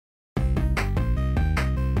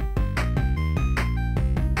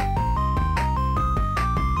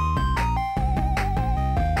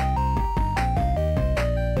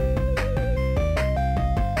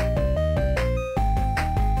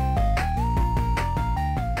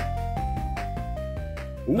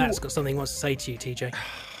Matt's got something he wants to say to you, TJ.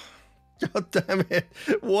 God damn it.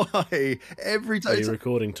 Why? Every time. Are you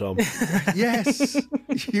recording, Tom? Yes.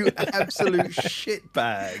 You absolute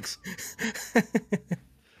shitbags.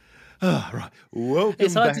 Right. Welcome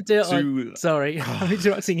It's hard back to do it on... Sorry, I'm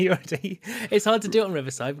interrupting you already. It's hard to do it on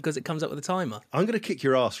Riverside because it comes up with a timer. I'm going to kick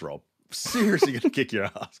your ass, Rob. Seriously going to kick your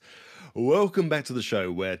ass. Welcome back to the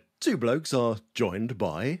show where two blokes are joined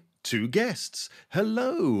by two guests.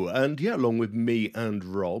 Hello. And yeah, along with me and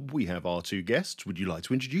Rob, we have our two guests. Would you like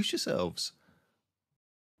to introduce yourselves?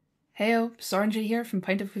 Heyo, Saranja here from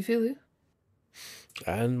Pint of Cthulhu.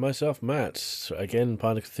 And myself, Matt. Again,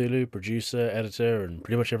 Pint of Cthulhu, producer, editor, and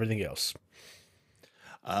pretty much everything else.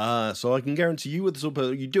 So I can guarantee you with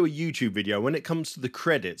you do a YouTube video, when it comes to the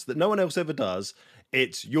credits that no one else ever does,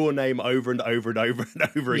 it's your name over and over and over and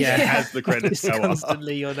over again as the credits It's go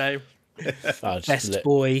constantly your name. Best let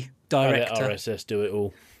boy, director. Let RSS do it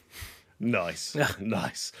all. Nice,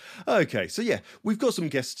 nice. Okay, so yeah, we've got some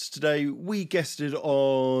guests today. We guested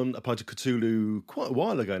on A Pint of Cthulhu quite a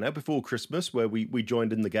while ago now, before Christmas, where we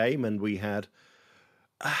joined in the game and we had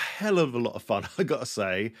a hell of a lot of fun, I gotta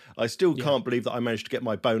say. I still can't believe that I managed to get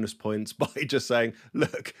my bonus points by just saying,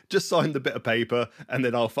 look, just sign the bit of paper and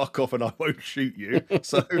then I'll fuck off and I won't shoot you.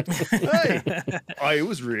 So, hey, I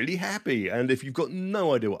was really happy. And if you've got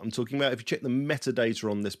no idea what I'm talking about, if you check the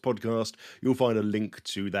metadata on this podcast, you'll find a link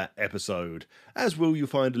to that episode. As will you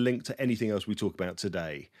find a link to anything else we talk about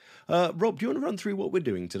today. Rob, do you want to run through what we're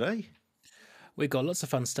doing today? We've got lots of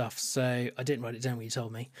fun stuff, so I didn't write it down when you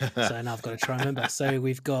told me, so now I've got to try and remember. So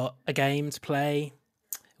we've got a game to play,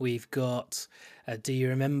 we've got a Do You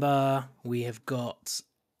Remember, we have got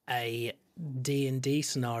a D&D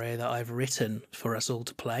scenario that I've written for us all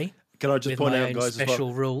to play. Can I just point out, guys,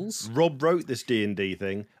 special rules. Rob wrote this D&D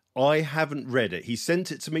thing. I haven't read it. He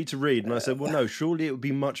sent it to me to read, and I said, well, no, surely it would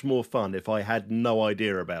be much more fun if I had no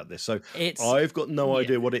idea about this. So I've got no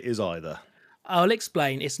idea what it is either. I'll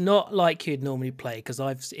explain. It's not like you'd normally play because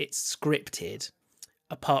it's scripted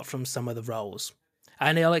apart from some of the roles.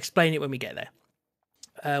 And I'll explain it when we get there.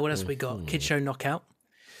 What else we got? Kid Show Knockout.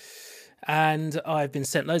 And I've been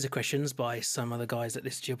sent loads of questions by some of the guys that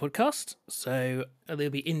listen to your podcast. So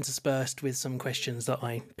they'll be interspersed with some questions that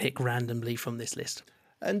I pick randomly from this list.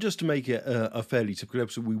 And just to make it a fairly typical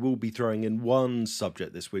episode, we will be throwing in one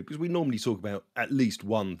subject this week because we normally talk about at least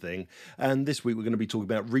one thing. And this week we're going to be talking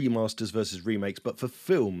about remasters versus remakes, but for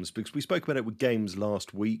films, because we spoke about it with games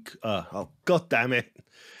last week. Oh, God damn it.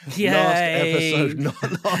 Yay. Last episode,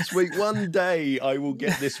 not last week. One day I will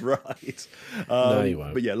get this right. No, you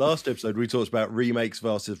won't. But yeah, last episode we talked about remakes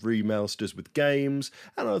versus remasters with games.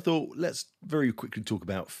 And I thought, let's very quickly talk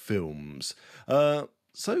about films.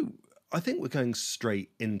 So I think we're going straight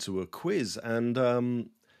into a quiz, and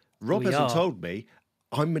Rob hasn't told me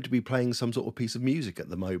I'm meant to be playing some sort of piece of music at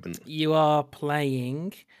the moment. You are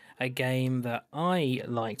playing a game that I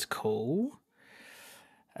like to call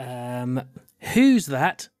Who's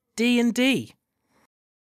That D&D?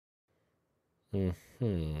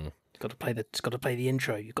 Got to play the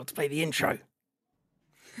intro. You've got to play the intro.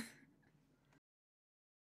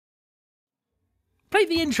 Play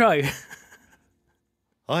the intro.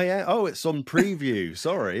 It's on preview.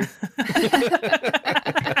 Sorry.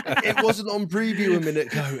 It wasn't on preview a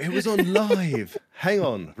minute ago. It was on live. Hang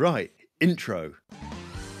on. Right. Intro.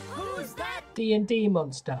 Who's that D&D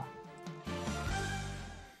monster?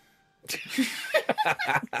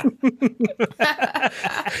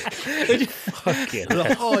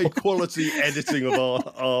 The high quality editing of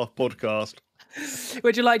our podcast.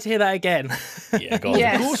 Would you like to hear that again? Yeah, go on.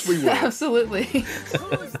 Yes, of course we will. Absolutely.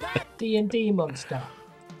 Who's that D&D monster?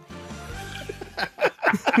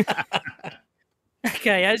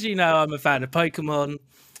 Okay, as you know, I'm a fan of Pokemon,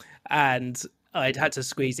 and I'd had to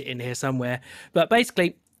squeeze it in here somewhere. But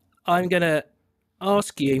basically, I'm going to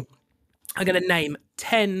name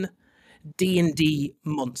 10 D&D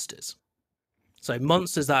monsters. So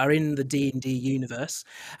monsters that are in the D&D universe.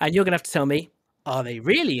 And you're going to have to tell me, are they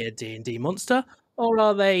really a D&D monster, or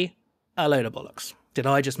are they a load of bollocks? Did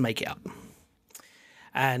I just make it up?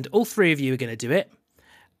 And all three of you are going to do it.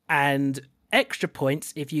 And extra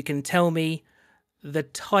points if you can tell me the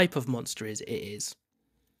type of monster it is.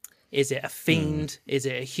 Is it a fiend? Is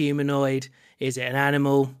it a humanoid? Is it an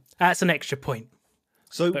animal? That's an extra point.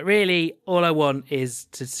 But really, all I want is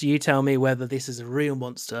to you tell me whether this is a real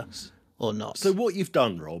monster or not. So what you've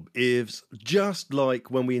done, Rob, is just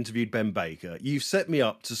like when we interviewed Ben Baker, you've set me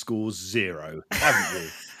up to score 0, haven't you?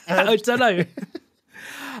 I don't know.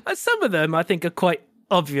 Some of them I think are quite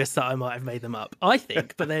obvious that I might have made them up, I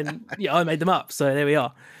think. But then, yeah, I made them up. So there we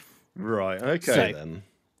are. Right. Okay, then.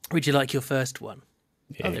 Would you like your first one?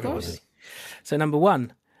 Yeah, Of course. So number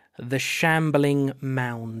 1, The Shambling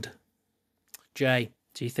Mound. Jay,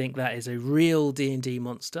 do you think that is a real D&D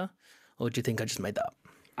monster, or do you think I just made that up?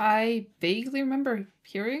 I vaguely remember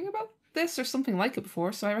hearing about this or something like it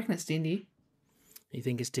before, so I reckon it's D&D. You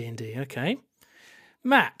think it's D&D? Okay.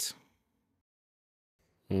 Matt,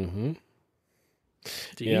 Mm-hmm.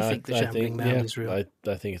 do you think the Shambling Mound is real?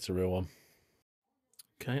 I think it's a real one.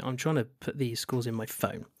 Okay, I'm trying to put these scores in my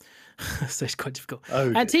phone, so it's quite difficult. Oh,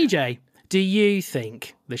 And TJ, do you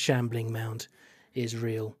think the Shambling Mound is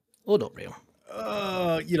real or not real?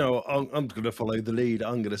 I'm going to follow the lead.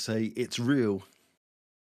 I'm going to say it's real.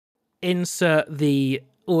 Insert the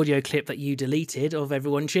audio clip that you deleted of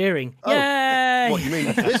everyone cheering. Oh, Yay! What, you mean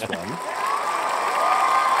this one?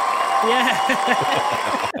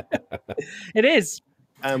 Yeah. It is.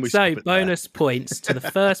 And we So, stop it bonus points to the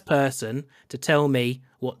first person to tell me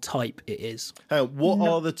what type it is. there. What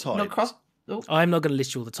are the types? I'm not going to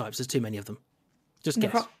list you all the types. There's too many of them. Just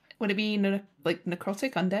guess. Would it be like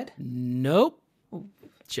necrotic, undead? Nope.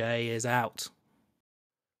 Jay is out.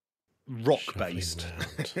 Rock-based.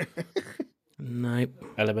 Nope.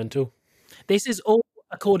 Elemental. This is all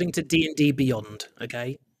according to D&D Beyond,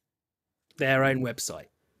 okay? Their own website.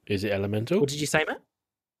 Is it elemental? What did you say, Matt?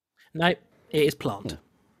 Nope. It is plant.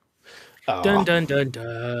 Oh. Dun, dun, dun,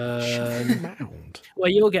 dun. Mound. Well,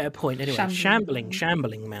 you'll get a point anyway. Shambling.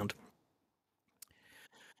 Shambling mound.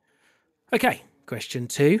 Okay, question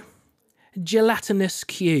 2. Gelatinous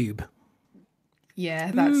cube.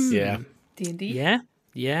 Yeah, that's Yeah. D&D.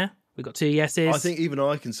 Yeah. We've got 2 yeses. I think even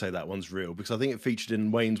I can say that one's real because I think it featured in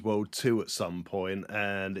Wayne's World 2 at some point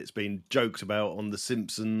and it's been joked about on The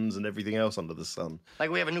Simpsons and everything else under the sun. Like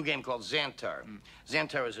we have a new game called Xantar.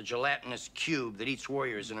 Xantar is a gelatinous cube that eats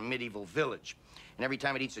warriors in a medieval village. And every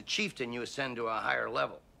time it eats a chieftain, you ascend to a higher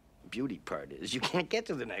level. The beauty part is you can't get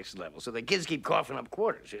to the next level, so the kids keep coughing up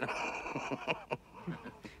quarters, you know?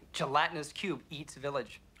 Gelatinous cube eats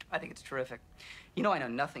village. I think it's terrific. You know, I know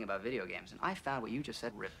nothing about video games, and I found what you just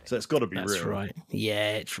said ripping. So it's got to be That's real. right.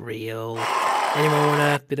 Yeah, it's real. Anyone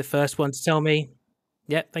want to be the first one to tell me?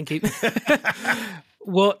 Yeah, thank you.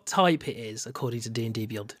 What type it is according to D&D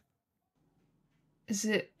Beyond? Is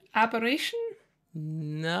it aberration?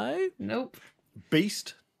 No. Nope.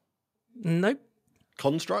 Beast? Nope.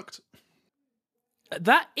 Construct?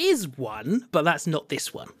 That is one, but that's not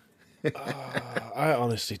this one. I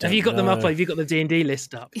honestly don't Have you got them know. up? Have you got the D&D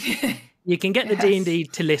list up? You can get the Yes. D&D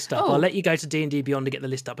to list up. Oh. I'll let you go to D&D Beyond to get the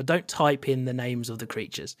list up, but don't type in the names of the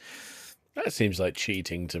creatures. That seems like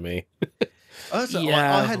cheating to me.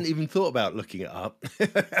 Yeah. I hadn't even thought about looking it up.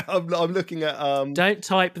 I'm looking at... Don't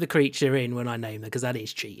type the creature in when I name them, because that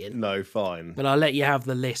is cheating. No, fine. But I'll let you have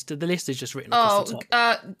the list. The list is just written across the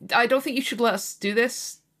top. I don't think you should let us do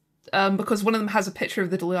this, because one of them has a picture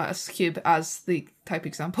of the gelatinous cube as the type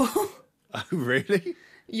example. Oh, really?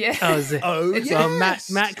 Yeah. Oh, is it? Oh, It's- Well, yes!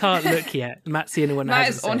 Matt can't look yet. Matt's the only one that Matt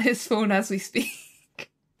hasn't is on said. his phone as we speak.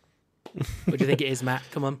 What do you think it is, Matt?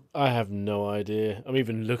 Come on. I have no idea. I'm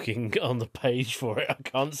even looking on the page for it. I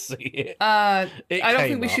can't see it. I It don't came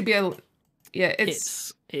think we up. should be able... Yeah,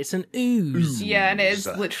 it's... It's an ooze. Yeah, and it is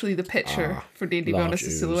literally the picture for D&D large bonus,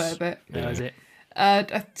 the silhouette ooze. of it. That was it.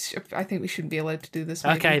 I think we shouldn't be allowed to do this.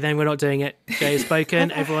 Maybe. Okay, then we're not doing it. Jay has spoken.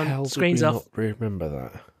 How Everyone, did screens we off. not remember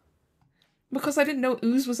that? Because I didn't know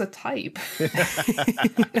ooze was a type.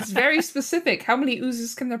 It's very specific. How many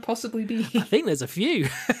oozes can there possibly be? I think there's a few.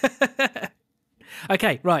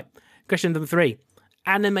 Okay, right. Question number 3.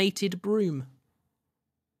 Animated broom.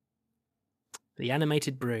 The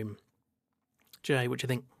animated broom. Jay, what do you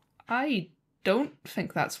think? I don't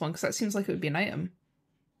think that's one, because that seems like it would be an item.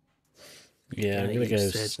 Yeah, I'm going to You go...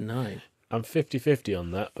 said no. I'm 50-50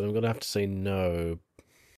 on that, but I'm going to have to say no.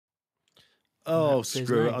 Oh, Matt says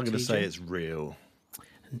screw it. no, I'm going to say TJ. it's real.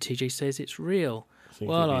 And TJ says it's real. I think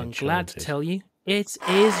Well, it'll be I'm glad to enchanted. tell you it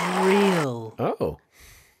is real. Oh.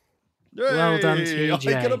 Well done, Yay! I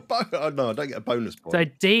get a TJ. oh, no, I don't get a bonus point. So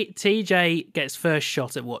TJ gets first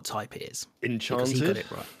shot at what type it is. Because Enchanted? he got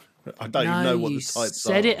it right. I don't no, even know what you the types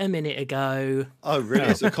said are. it a minute ago. Oh, really?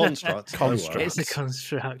 It's a construct. Construct. Oh, wow. It's a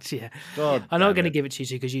construct, yeah. God I'm not damn going to it. give it to you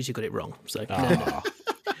two because you two got it wrong. So Ah.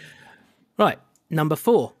 Right, number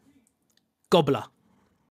 4. Gobbler.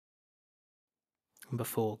 Number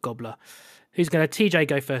 4, Gobbler. Who's going to... TJ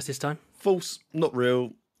go first this time? False, not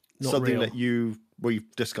real. Not Something real. that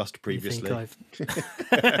we've discussed You previously. think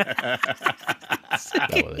Oh,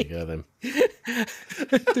 well, there you go then.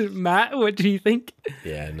 Matt, what do you think?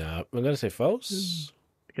 Yeah, no. I'm going to say false.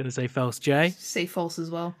 Going to say false, Jay. Say false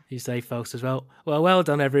as well. You say false as well. Well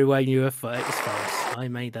done, everyone. You were it was false. I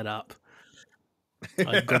made that up.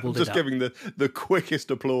 I I'm gobbled just it up. giving the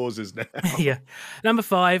quickest applauses now. Yeah. Number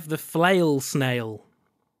 5, the flail snail.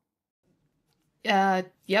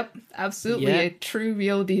 Yep, absolutely Yeah. a true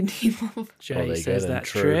real D&D level. Jay there you go says then, that's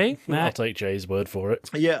true. I'll Matt, take Jay's word for it.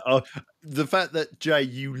 Yeah, the fact that Jay,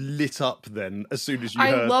 you lit up then as soon as you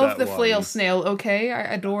I heard love that the flail one. snail. Okay, I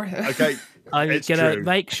adore her. Okay, I'm it's gonna true.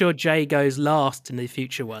 make sure Jay goes last in the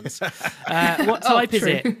future ones. What type is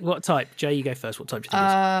true. it? What type? Jay, you go first. What type do you think it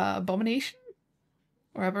is? Abomination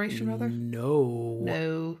or aberration rather? No.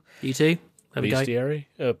 No, You two? Have a go. Bestiary?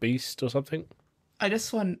 Beast or something? I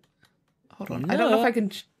just want. Hold on, I don't know if No. I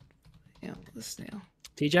can. Yeah, the snail.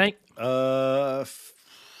 TJ?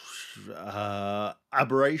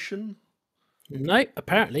 Aberration. No,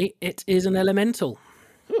 apparently it is an elemental.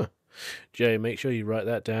 Jay, make sure you write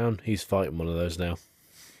that down. He's fighting one of those now.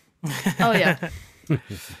 Oh yeah,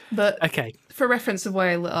 but Okay. for reference of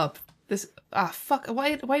why I lit up this. Fuck!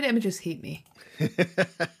 Why do images hate me?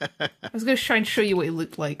 I was going to try and show you what he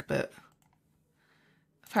looked like, but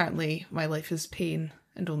apparently my life is pain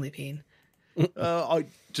and only pain.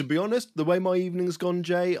 To be honest, the way my evening's gone,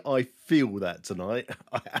 Jay, I feel that tonight.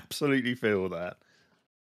 I absolutely feel that.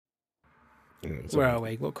 Where are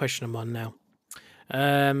we? What question am I on now?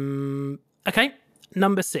 Okay.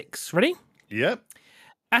 Number 6. Ready? Yep.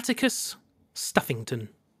 Atticus Stuffington.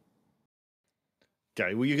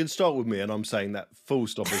 Okay, well, you can start with me, and I'm saying that full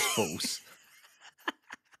stop is false.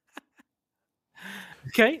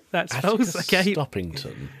 Okay, that's false. Okay.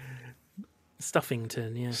 Stoppington.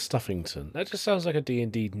 Stuffington, yeah. Stuffington. That just sounds like a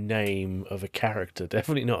D&D name of a character.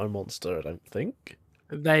 Definitely not a monster, I don't think.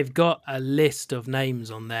 They've got a list of names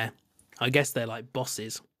on there. I guess they're like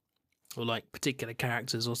bosses or like particular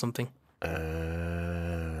characters or something.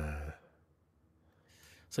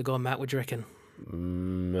 So go on, Matt. What do you reckon?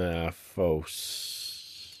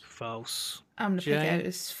 False. False. I'm gonna pick Jay? it out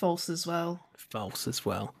as false as well. False as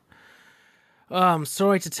well. Oh, I'm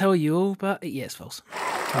sorry to tell you all, but yeah, it's false.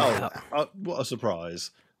 What a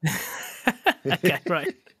surprise. Okay,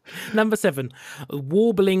 right. Number 7,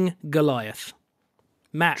 Warbling Goliath.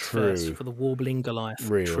 Matt True. first for the Warbling Goliath.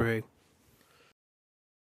 Real. True.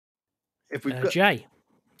 If we've got... Jay,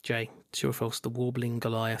 true or false? The Warbling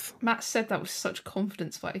Goliath. Matt said that with such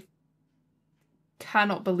confidence, but I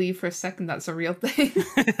cannot believe for a second that's a real thing.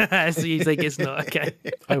 So you think it's not okay?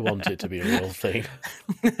 I want it to be a real thing.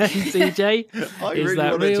 CJ, I is really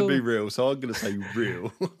that want real? it to be real, so I'm going to say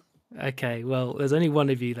real. Okay, well, there's only one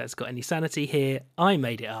of you that's got any sanity here. I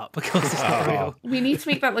made it up because it's not real. We need to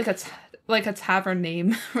make that like a tavern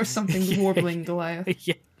name or something. Warbling Goliath.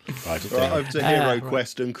 Yeah. Write it Right, down. over to Hero right.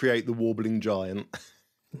 Quest and create the Warbling Giant.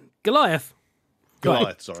 Goliath. Goliath,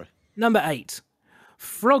 Right. sorry. Number 8,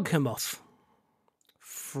 Froghemoth.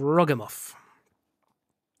 Froghemoth.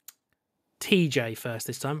 TJ first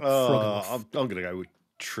this time. Froghemoth. I'm going to go with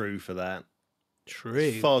true for that.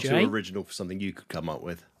 True. Far Jay? too original for something you could come up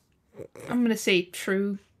with. I'm gonna say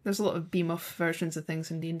true. There's a lot of beam off versions of things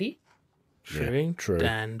in D&D. True. Yeah, true.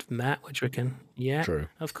 And Matt, what do you reckon? Yeah. True.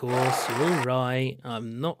 Of course. You're all right.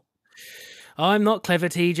 I'm not clever,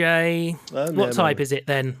 TJ. Oh, What no, type no. is it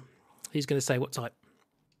then? Who's going to say what type?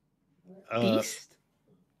 Beast.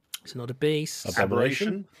 It's not a beast.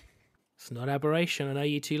 Aberration? It's not aberration. I know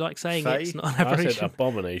you two like saying Fae? it. It's not an I said aberration.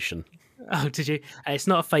 abomination. Oh, did you? It's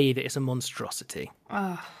not a fae either. It's a monstrosity.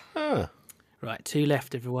 Ah, Ah, Right, 2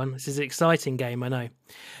 left, everyone. This is an exciting game, I know.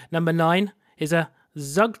 Number 9 is a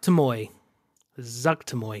Zugtamoy.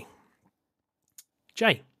 Zugtamoy.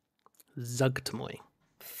 Jay. Zugtamoy.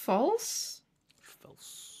 false.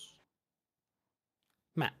 False.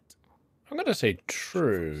 Matt. I'm going to say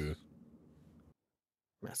true.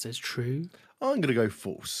 Matt says true. I'm going to go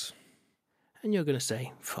false. And you're going to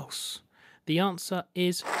say false. The answer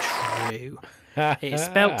is true. It's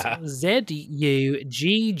spelt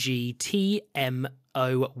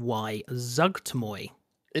Zuggtmoy. Zugtamoy.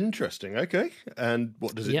 Interesting, okay. And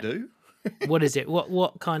what does it Yep. do? What is it?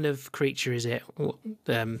 What kind of creature is it?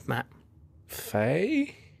 Matt?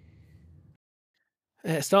 Faye?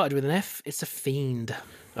 It started with an F. It's a fiend.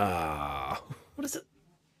 Ah. What is it?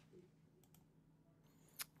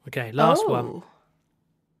 Okay, last one.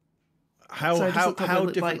 How Sorry, just look what they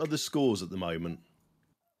look different like. are the scores at the moment?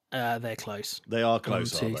 They're close. They are 1,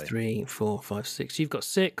 close, 2, aren't they? 3, 4, 5, 6. You've got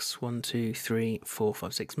 6. 1, 2, 3, 4,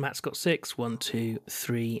 5, 6. Matt's got 6. 1, 2,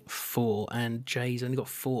 3, 4. And Jay's only got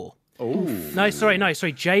 4. Oh, No, sorry.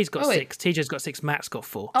 Jay's got Oh, wait. 6. TJ's got 6. Matt's got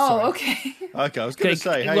 4. Oh, Sorry. okay. okay. I was going to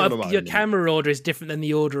say, hang well, on a moment. your camera order is different than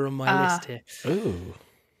the order on my list here. Ooh.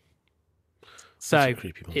 So That's a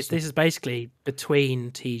creepy monster. this is basically between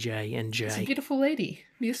TJ and It's a Jay. beautiful lady.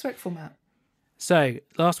 Be respectful, Matt. So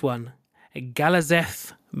last one,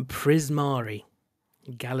 Galazeth Prismari.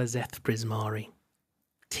 Galazeth Prismari.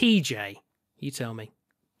 TJ, you tell me.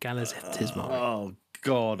 Galazeth Prismari. Oh,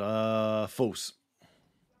 God, false.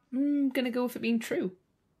 I'm gonna go with it being true.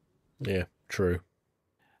 Yeah, true.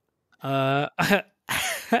 What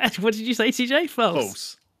did you say, TJ? False.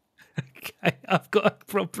 False. Okay, I've got a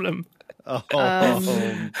problem.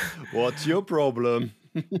 What's your problem?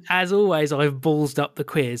 As always, I've ballsed up the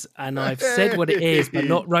quiz and I've said what it is, but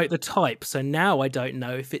not wrote the type. So now I don't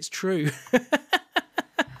know if it's true.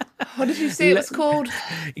 What did you say it was called?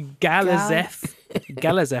 Galazeth.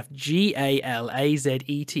 Galazeth.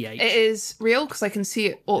 Galazeth. It is real because I can see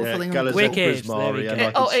it autofilling on Galazeth Google. Wicked, there we Prismari, go. and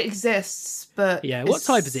I can It exists, but Yeah, what it's-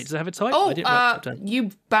 type is it? Does it have a type? Oh, I didn't write it down.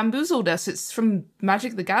 you bamboozled us. It's from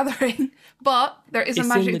Magic the Gathering, but there is a It's in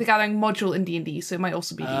Magic the- the Gathering module in D&D, so it might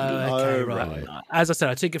also be D&D. Okay, Oh, right. right. As I said,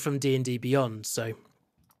 I took it from D&D Beyond, so...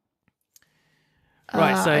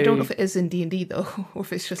 Right, so... I don't know if it is in D&D though, or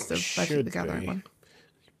if it's just the Magic should the Gathering be. one.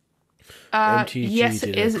 MTG Yes, it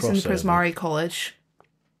did a is. It's in crossover. Prismari College.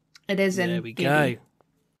 It is in There we D&D. go.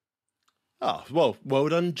 Oh, well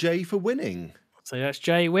done, Jay, for winning. So that's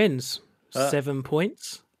Jay wins. 7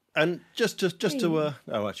 points. And just to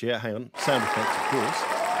oh, actually, yeah, hang on. Sound effects, of course.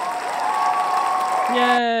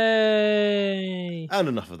 Yay! And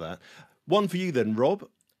enough of that. One for you then, Rob.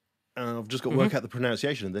 I've just got to work out the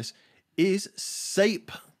pronunciation of this. Is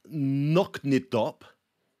Sape Noknidop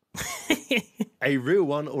a real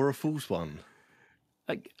one or a false one?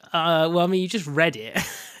 Well, I mean, you just read it.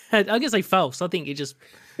 I'm going to say false. I think you just...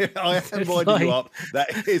 I am winding Fine. you up.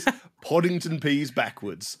 That is Poddington Peas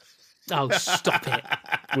backwards. Oh, stop it.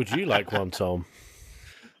 Would you like one, Tom?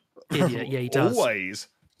 Idiot. Yeah, he does. Always.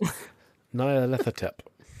 Nyarlathotep.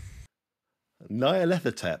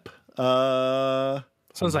 Nyarlathotep.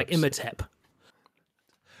 Sounds like Imhotep.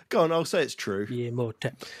 Go on, I'll say it's true. Yeah, more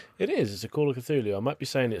tep. It is. It's a Call of Cthulhu. I might be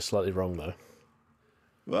saying it slightly wrong, though.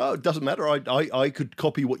 Well, it doesn't matter. I could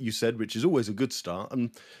copy what you said, which is always a good start.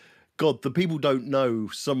 And God, the people don't know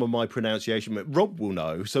some of my pronunciation, but Rob will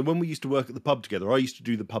know. So when we used to work at the pub together, I used to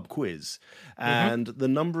do the pub quiz. And the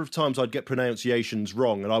number of times I'd get pronunciations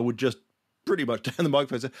wrong, and I would just pretty much down the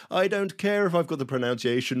microphone say, I don't care if I've got the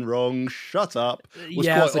pronunciation wrong, shut up. Was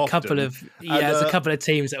Yeah, quite there's a couple often. of there's a couple of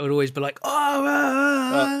teams that would always be like,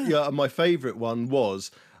 Yeah, and my favourite one was,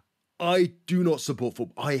 I do not support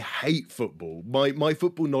football. I hate football. My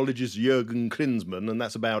football knowledge is Jurgen Klinsmann, and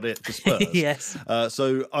that's about it for Spurs. Yes.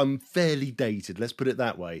 So I'm fairly dated, let's put it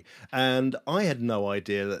that way. And I had no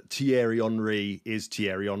idea that Thierry Henry is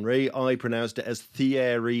Thierry Henry. I pronounced it as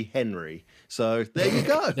Thierry Henry. So there you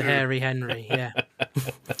go. The Hairy Henry, yeah.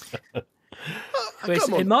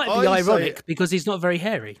 Come on, It might be I say- ironic because he's not very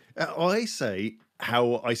hairy. I say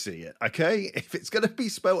how I see it, okay? If it's going to be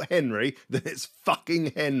spelled Henry, then it's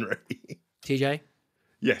fucking Henry. TJ,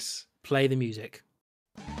 Yes. play the music.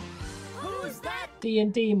 Who's that?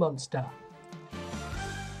 D&D monster.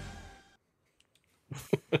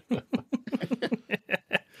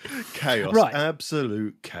 Chaos. Right.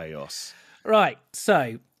 Absolute chaos. Right,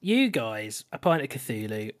 so you guys, A Pint of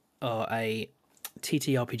Cthulhu, are a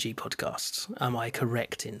TTRPG podcast. Am I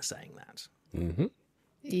correct in saying that?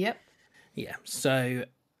 Yep. Yeah, so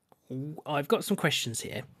I've got some questions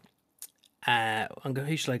here.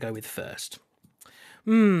 Who shall I go with first?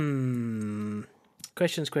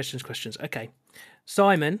 Questions. Okay.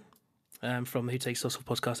 Simon, from Who Takes Thoughts Off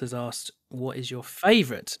Podcast, has asked, what is your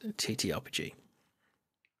favourite TTRPG?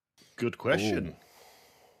 Good question.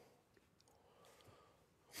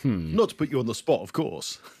 Not to put you on the spot, of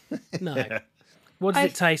course. No. What does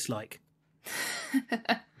it taste like?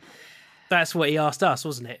 That's what he asked us,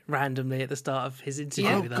 wasn't it? Randomly at the start of his interview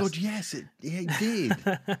Yeah. Oh, with God, us. yes. He did.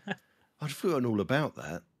 I'd forgotten all about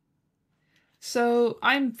that. So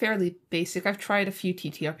I'm fairly basic. I've tried a few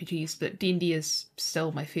TTRPGs, but D&D is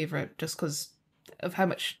still my favorite just because of how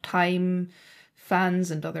much time fans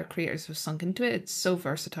and other creators have sunk into it. It's so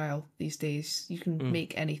versatile these days. You can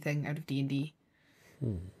make anything out of D&D.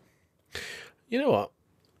 You know what?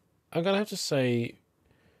 I'm going to have to say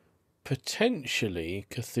potentially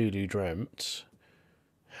Cthulhu Dreamt.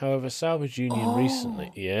 However, Salvage Union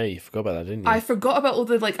recently... Yeah, you forgot about that, didn't you? I forgot about all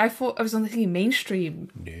the, I thought I was only thinking mainstream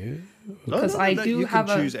No. because I do you have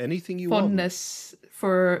can a choose anything you want. fondness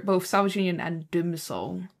for both Salvage Union and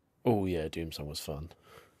Doomsong. Oh, yeah, Doomsong was fun.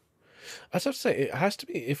 I'd have to say, it has to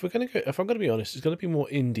be... If I'm going to be honest, it's going to be more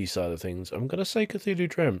indie side of things. I'm going to say Cthulhu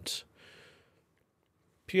Dreamt.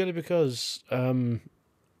 Purely because... I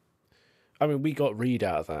mean, we got Reed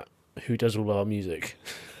out of that, who does all our music.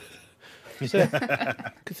 So,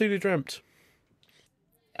 Cthulhu Dreamt.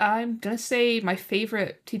 I'm gonna say my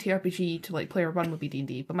favorite TTRPG to play or run would be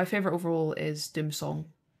D&D, but my favorite overall is Doomsong.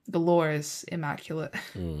 The lore is immaculate.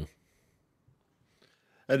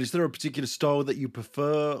 And is there a particular style that you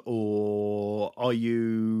prefer, or are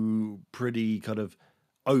you pretty kind of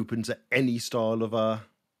open to any style of a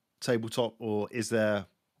tabletop, or is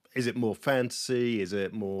it more fantasy? Is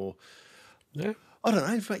it more? Yeah. I don't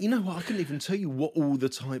know. In fact, you know what? I couldn't even tell you what all the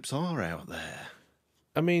types are out there.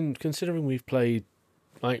 I mean, considering we've played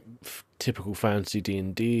like typical fantasy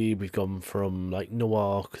D&D, we've gone from like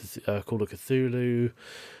noir, Call of Cthulhu,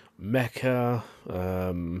 mecha,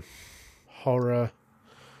 horror,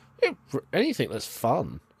 anything that's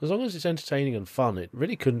fun. As long as it's entertaining and fun,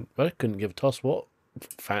 I couldn't give a toss what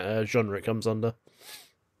genre it comes under.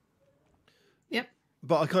 Yep.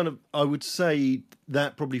 But I would say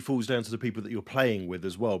that probably falls down to the people that you're playing with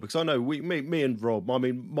as well. Because I know me and Rob, I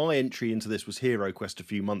mean, my entry into this was Hero Quest a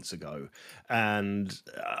few months ago. And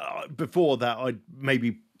before that, I'd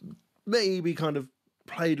maybe kind of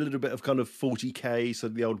played a little bit of kind of 40k, so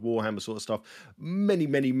the old Warhammer sort of stuff, many,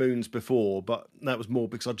 many moons before. But that was more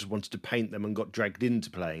because I just wanted to paint them and got dragged into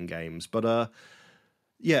playing games. But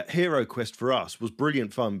yeah, Hero Quest for us was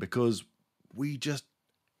brilliant fun because we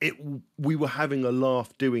were having a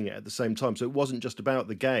laugh doing it at the same time. So it wasn't just about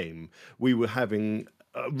the game. We were having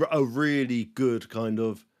a really good kind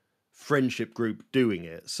of friendship group doing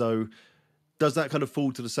it. So does that kind of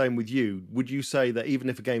fall to the same with you? Would you say that even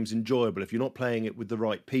if a game's enjoyable, if you're not playing it with the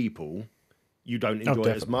right people, you don't enjoy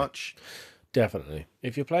it as much? Definitely.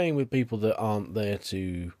 If you're playing with people that aren't there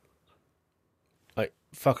to like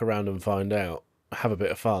fuck around and find out, have a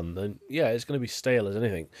bit of fun, then yeah, it's going to be stale as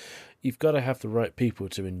anything. You've got to have the right people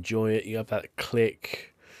to enjoy it. You have that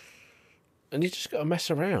click, and you just got to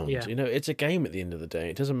mess around. Yeah. You know, it's a game at the end of the day.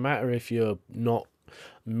 It doesn't matter if you're not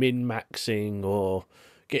min-maxing or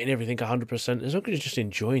getting everything 100%. As long as you're just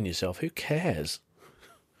enjoying yourself, who cares?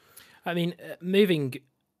 I mean, moving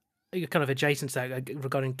kind of adjacent to that,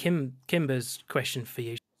 regarding Kimber's question for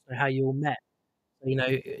you, how you all met. You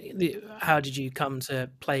know, how did you come to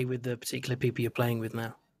play with the particular people you're playing with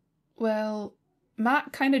now? Well,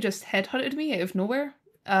 Matt kind of just headhunted me out of nowhere.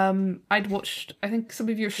 I'd watched, I think, some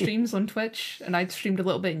of your streams on Twitch, and I'd streamed a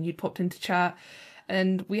little bit, and you'd popped into chat,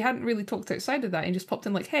 and we hadn't really talked outside of that, and just popped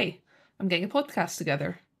in like, hey, I'm getting a podcast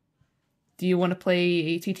together. Do you want to play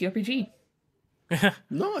a TTRPG?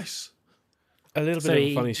 Nice. A little bit of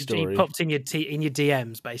a funny story. He popped in your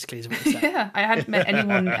DMs, basically, is what you're saying. Yeah, I hadn't met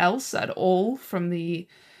anyone else at all from the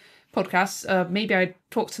podcast. Maybe I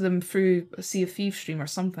talked to them through a Sea of Thieves stream or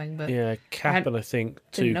something. But yeah, Cap and I think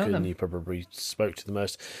Tukan, you probably spoke to the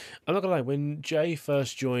most. I'm not gonna lie, when Jay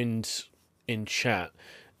first joined in chat,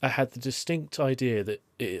 I had the distinct idea that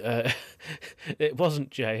it wasn't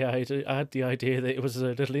Jay. I had the idea that it was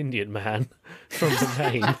a little Indian man from the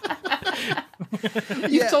name.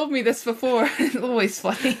 You've told me this before. It's always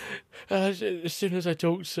funny. As soon as I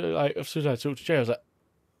talked to Jay, I was like,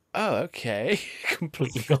 "Oh, okay."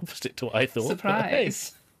 Completely opposite to what I thought.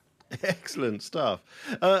 Surprise! Excellent stuff.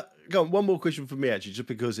 Go on, one more question for me, actually, just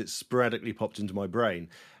because it's sporadically popped into my brain.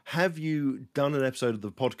 Have you done an episode of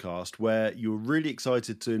the podcast where you were really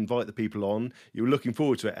excited to invite the people on, you were looking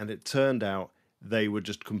forward to it, and it turned out they were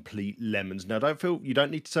just complete lemons? Now, you don't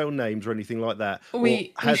need to tell names or anything like that.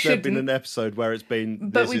 Has there been an episode where it's been?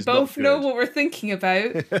 But we both know what we're thinking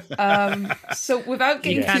about. So without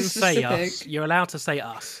getting too specific, say us. You're allowed to say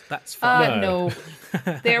us. That's fine. No.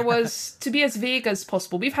 There was, to be as vague as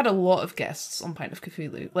possible. We've had a lot of guests on Pint of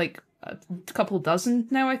Cthulhu, like a couple dozen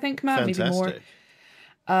now, I think, Matt, Fantastic. maybe more.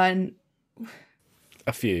 And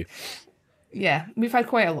a few. Yeah, we've had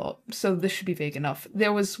quite a lot, so this should be vague enough.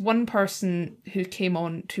 There was one person who came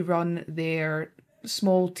on to run their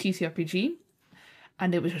small TTRPG,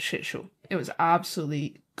 and it was a shit show. It was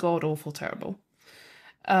absolutely god-awful terrible.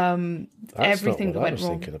 That's Everything not what that I went was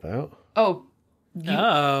wrong. thinking about. Oh.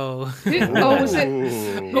 Oh, was it?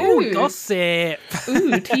 Ooh, gossip.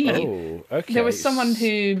 Ooh, tea. Oh, okay. There was someone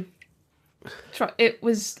who... It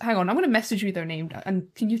was... Hang on, I'm going to message you their name,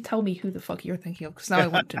 and can you tell me who the fuck you're thinking of? Because now I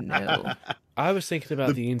want to know. I was thinking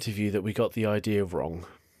about the interview that we got the idea wrong.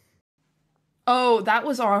 Oh, that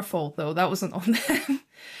was our fault, though. That wasn't on them.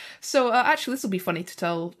 So, actually, this will be funny to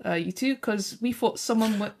tell you two, because we thought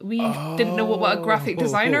we didn't know what a graphic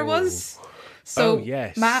designer was. So,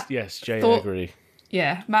 yes. Matt Jay, I thought, agree.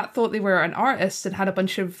 Yeah, Matt thought they were an artist and had a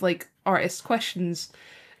bunch of, like, artist questions.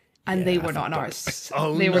 And they were not an artist.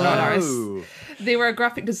 They were not artists. They were a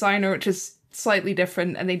graphic designer, which is slightly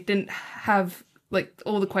different, and they didn't have, like,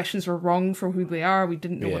 all the questions were wrong for who they are. We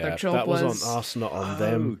didn't know what their job was. That was on us, not on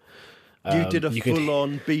them. You did a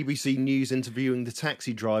full-on BBC News interviewing the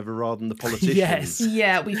taxi driver rather than the politician. Yes.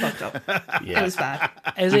 Yeah, we fucked up. It was bad.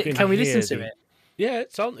 Can we listen to it? Yeah,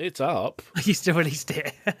 it's on. It's up. You still released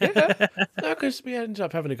it. Yeah, no, because we ended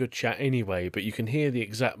up having a good chat anyway. But you can hear the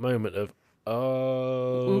exact moment of,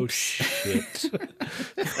 oh Oops. shit.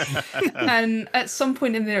 And at some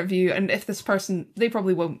point in the interview, and if this person, they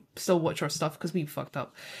probably won't still watch our stuff because we fucked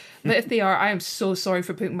up. But if they are, I am so sorry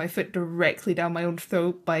for putting my foot directly down my own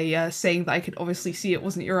throat by saying that I could obviously see it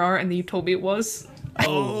wasn't your art, and then you told me it was.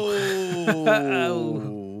 Oh,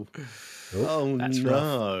 oh That's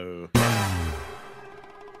no.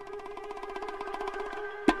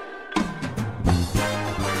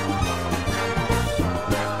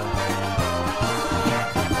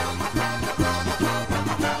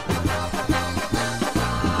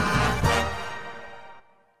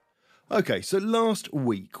 Okay, so last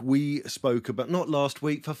week we spoke about, not last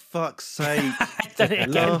week, for fuck's sake,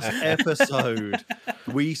 last episode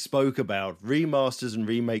we spoke about remasters and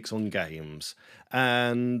remakes on games.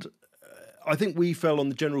 And I think we fell on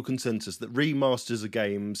the general consensus that remasters of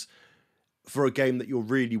games for a game that you're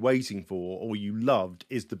really waiting for or you loved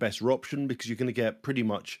is the better option, because you're going to get pretty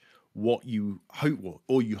much what you hope,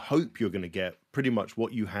 or you hope you're going to get pretty much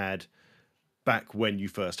what you had back when you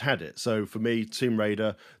first had it. So for me, Tomb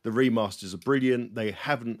Raider, the remasters are brilliant. They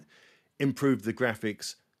haven't improved the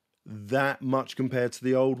graphics that much compared to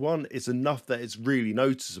the old one. It's enough that it's really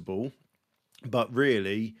noticeable, but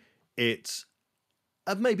really it's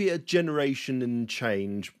maybe a generation in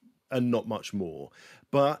change and not much more.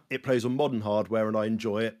 But it plays on modern hardware and I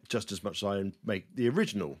enjoy it just as much as I make the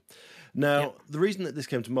original. Now, the reason that this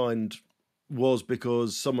came to mind was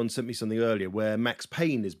because someone sent me something earlier where Max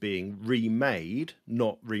Payne is being remade,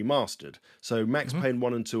 not remastered. So Max Payne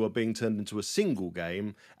 1 and 2 are being turned into a single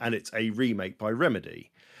game, and it's a remake by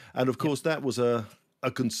Remedy. And of course, that was a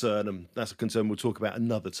concern, and that's a concern we'll talk about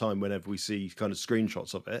another time whenever we see kind of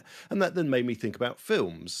screenshots of it. And that then made me think about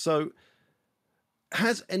films. So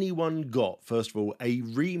has anyone got, first of all, a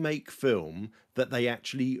remake film that they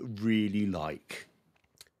actually really like?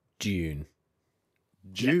 Dune.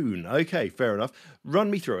 June. Okay, fair enough. Run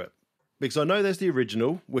me through it. Because I know there's the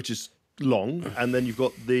original, which is long, and then you've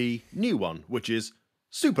got the new one, which is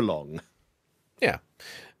super long. Yeah.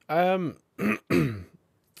 I think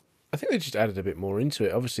they just added a bit more into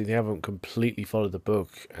it. Obviously, they haven't completely followed the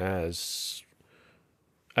book as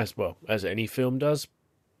well as any film does,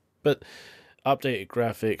 but updated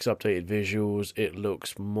graphics, updated visuals, it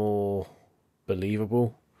looks more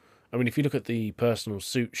believable. I mean, if you look at the personal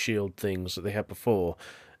suit shield things that they had before,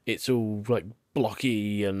 it's all like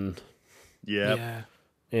blocky and Yeah.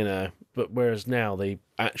 you know, but whereas now they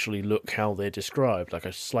actually look how they're described, like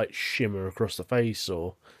a slight shimmer across the face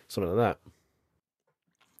or something like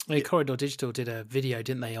that. Corridor Digital did a video,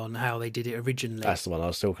 didn't they, on how they did it originally? That's the one I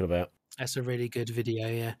was talking about. That's a really good video,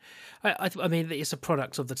 yeah. I mean, it's a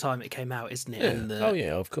product of the time it came out, isn't it? Yeah. And Oh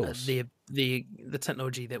yeah, of course. the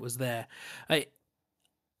technology that was there. I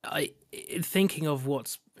thinking of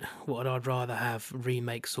what I'd rather have,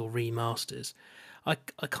 remakes or remasters. I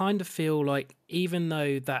kind of feel like even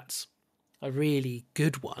though that's a really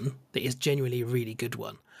good one, that is genuinely a really good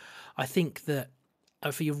one, I think that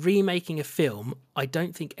for you remaking a film, I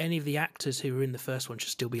don't think any of the actors who were in the first one should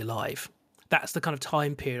still be alive. That's the kind of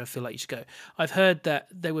time period I feel like you should go. I've heard that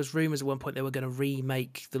there was rumours at one point they were going to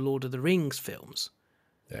remake the Lord of the Rings films.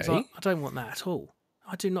 Hey? So I don't want that at all.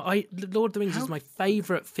 I do not. Lord of the Rings is my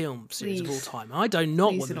favourite film series of all time. I do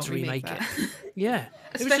not want them to remake it. Yeah,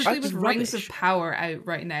 Especially with Rings of rubbish. Power out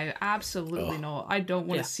right now. Absolutely not. I don't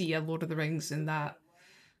want to see a Lord of the Rings in that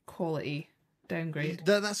quality downgrade.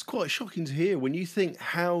 That's quite shocking to hear when you think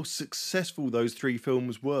how successful those three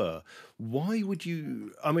films were. Why would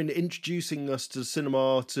you, I mean, introducing us to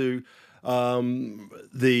cinema, to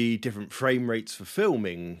the different frame rates for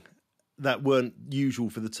filming that weren't usual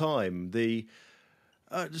for the time, the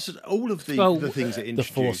just all of the things it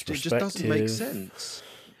introduced, it just doesn't make sense.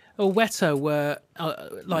 Well, Weta were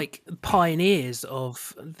like pioneers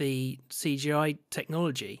of the CGI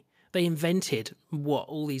technology. They invented what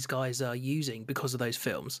all these guys are using because of those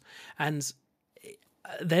films, and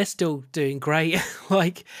they're still doing great.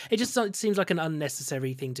 Like, it just seems like an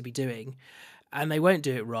unnecessary thing to be doing, and they won't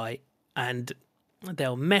do it right, and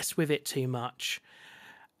they'll mess with it too much.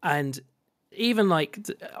 And even like,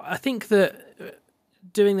 I think that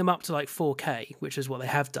doing them up to like 4K, which is what they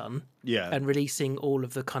have done, and releasing all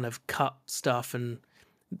of the kind of cut stuff and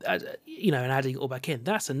and adding it all back in,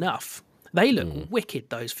 that's enough. They look wicked,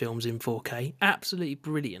 those films in 4K, absolutely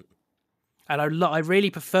brilliant. And I really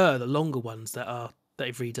prefer the longer ones that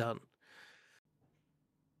they've redone.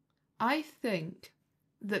 I think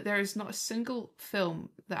that there is not a single film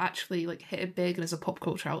that actually like hit it big and is a pop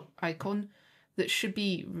culture icon that should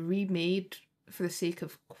be remade for the sake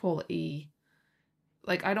of quality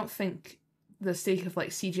Like, I don't think the sake of like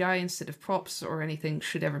CGI instead of props or anything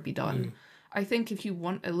should ever be done. I think if you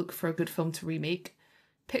want to look for a good film to remake,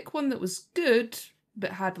 pick one that was good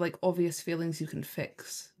but had like obvious failings you can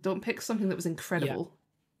fix. Don't pick something that was incredible.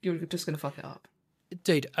 You're just going to fuck it up.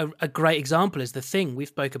 Dude, a great example is The Thing. We've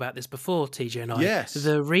spoke about this before, TJ and I. Yes.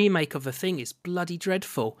 The remake of The Thing is bloody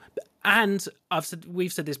dreadful. And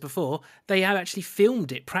we've said this before, they have actually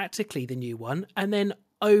filmed it practically, the new one, and then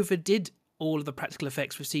overdid all of the practical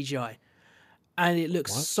effects with CGI. And it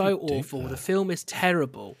looks so awful. The film is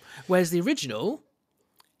terrible. Whereas the original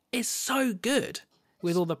is so good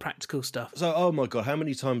with all the practical stuff. So, oh my God, how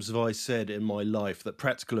many times have I said in my life that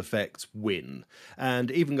practical effects win? And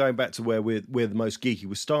even going back to where we're the most geeky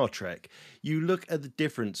with Star Trek, you look at the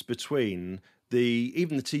difference between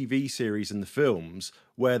even the TV series and the films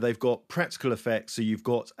where they've got practical effects, so you've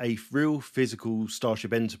got a real physical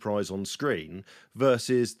Starship Enterprise on screen,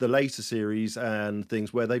 versus the later series and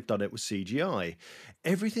things where they've done it with CGI.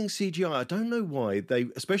 Everything CGI, I don't know why,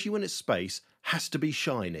 especially when it's space, has to be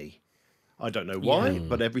shiny. I don't know why,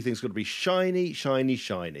 but everything's got to be shiny, shiny,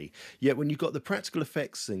 shiny. Yet when you've got the practical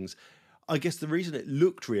effects things, I guess the reason it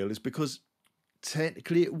looked real is because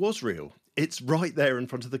technically it was real. It's right there in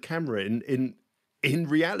front of the camera in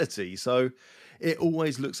reality. So it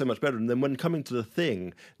always looks so much better. And then when coming to The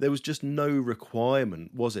Thing, there was just no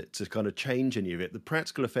requirement, was it, to kind of change any of it. The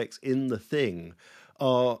practical effects in The Thing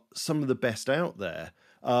are some of the best out there.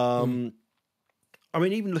 I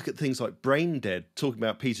mean, even look at things like Brain Dead, talking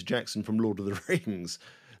about Peter Jackson from Lord of the Rings.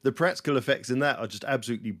 The practical effects in that are just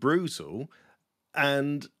absolutely brutal,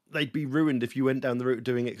 and they'd be ruined if you went down the route of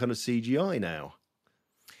doing it kind of CGI now.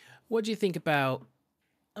 What do you think about,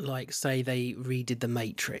 like, say they redid The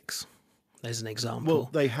Matrix? There's an example. Well,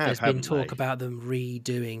 they have, There's been talk about them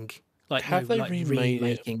redoing, like, Have they remade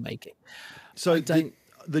it? making. So the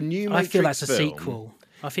new Matrix I feel that's a film, sequel.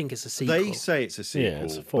 I think it's a sequel. They say it's a sequel, Yeah,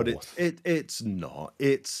 it's a but fourth. it's not.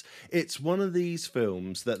 It's one of these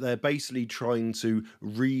films that they're basically trying to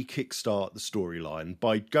re-kickstart the storyline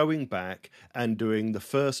by going back and doing the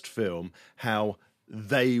first film how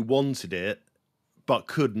they wanted it but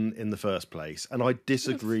couldn't in the first place. And I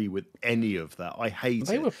disagree with any of that. I hate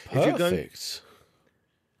They it. were If you're going- perfect.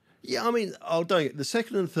 Yeah, I mean, I'll tell you, the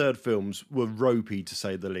second and third films were ropey to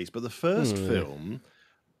say the least, but the first film,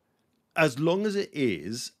 as long as it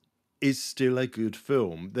is still a good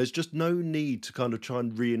film. There's just no need to kind of try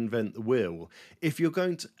and reinvent the wheel. If you're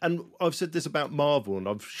going to, and I've said this about Marvel, and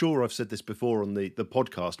I'm sure I've said this before on the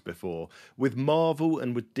podcast before, with Marvel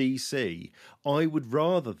and with DC, I would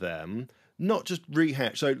rather them not just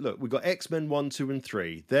rehash. So look, we've got X-Men 1, 2, and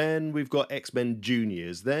 3. Then we've got X-Men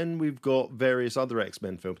Juniors. Then we've got various other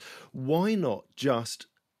X-Men films. Why not just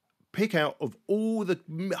pick out of all the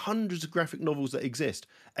hundreds of graphic novels that exist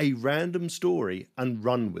a random story and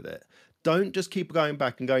run with it? Don't just keep going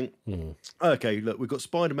back and going, okay, look, we've got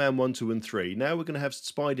Spider-Man 1, 2, and 3. Now we're going to have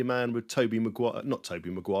Spider-Man with not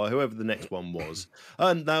Tobey Maguire, whoever the next one was.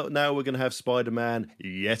 And now we're going to have Spider-Man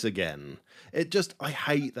yet again. I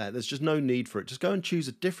hate that. There's just no need for it. Just go and choose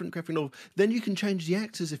a different graphic novel. Then you can change the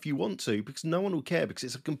actors if you want to, because no one will care, because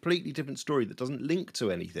it's a completely different story that doesn't link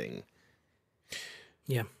to anything.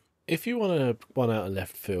 Yeah. If you want one out of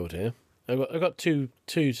left field here, I got two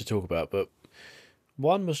to talk about, but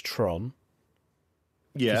one was Tron.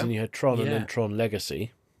 Yeah. Then you had Tron and Yeah. then Tron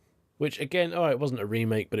Legacy, which again, it wasn't a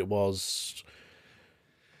remake, but it was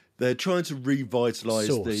They're trying to revitalise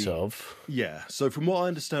sort of. Yeah, so from what I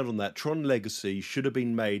understand on that, Tron Legacy should have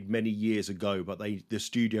been made many years ago, but the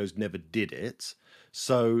studios never did it.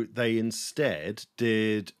 So they instead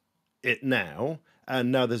did it now,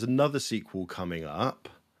 and now there's another sequel coming up.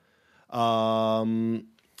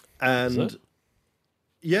 And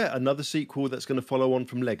yeah, another sequel that's going to follow on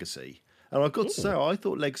from Legacy. And I've got to say, I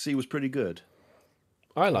thought Legacy was pretty good.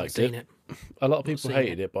 I liked Seen it. it. A lot of people seen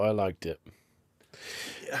hated it, but I liked it.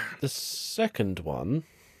 The second one,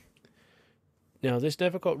 now this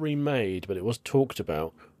never got remade, but it was talked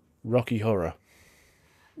about. Rocky Horror.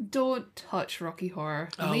 Don't touch Rocky Horror.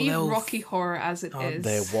 Oh, Leave they'll- Rocky Horror as it is.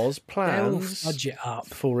 There was They'll plans fudge it up.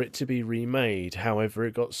 for it to be remade. However,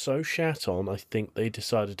 it got so shat on, I think they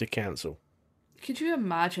decided to cancel. Could you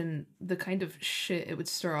imagine the kind of shit it would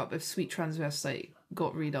stir up if Sweet Transvestite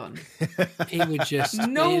got redone? It would just.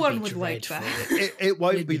 No it'd one be would like dreadful. that. It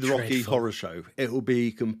won't It'd be be the Rocky dreadful. Horror Show. It will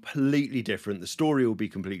be completely different. The story will be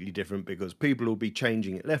completely different because people will be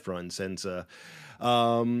changing it left, right, and centre.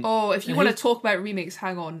 Oh, if you want to talk about remakes,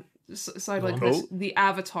 hang on. Side like Go on. this, the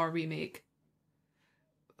Avatar remake.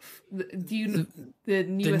 The The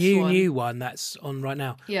newest new one. one that's on right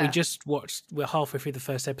now. Yeah. We just watched. We're halfway through the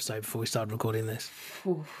first episode before we started recording this.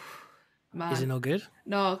 Oof. Man. Is it not good?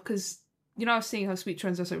 No, because I was saying how Sweet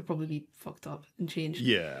Transistor would probably be fucked up and changed.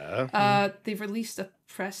 Yeah. They've released a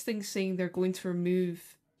press thing saying they're going to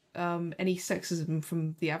remove any sexism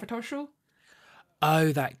from the Avatar show.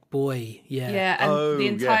 Oh, that boy. Yeah. Yeah, and Oh, the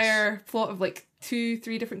yes. entire plot of like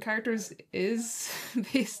 2-3 different characters is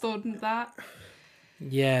based on that.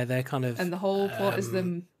 Yeah, they're kind of. And the whole plot is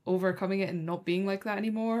them overcoming it and not being like that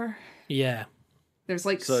anymore. Yeah. There's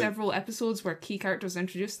like So- several episodes where key characters are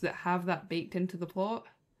introduced that have that baked into the plot.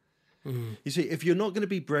 You see, if you're not going to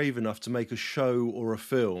be brave enough to make a show or a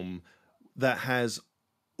film that has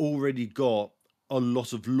already got a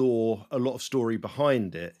lot of lore, a lot of story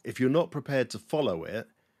behind it, if you're not prepared to follow it,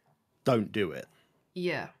 don't do it.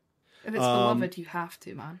 Yeah. If it's beloved, you have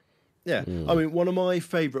to, man. Yeah. I mean, one of my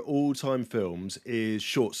favourite all-time films is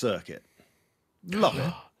Short Circuit. Love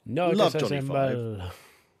it. No, Love disassemble. Johnny Five.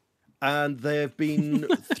 And they've been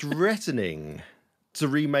threatening to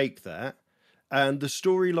remake that. And the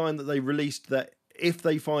storyline that they released, that if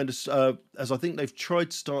they find us, as I think they've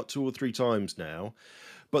tried to start 2 or 3 times now,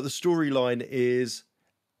 but the storyline is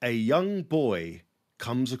a young boy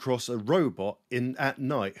comes across a robot at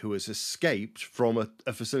night who has escaped from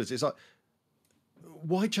a facility. It's like,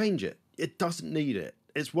 why change it? It doesn't need it.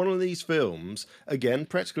 It's one of these films, again,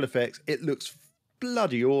 practical effects, it looks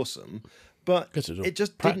bloody awesome, but 'Cause it's all it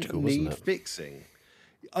just practical, didn't wasn't need it? fixing.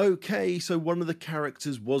 Okay, so one of the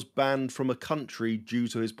characters was banned from a country due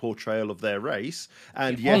to his portrayal of their race,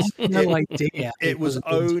 and yes, No idea. it was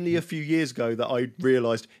only a few years ago that I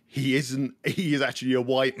realised he is actually a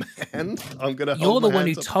white man. I'm gonna. You're hold the my one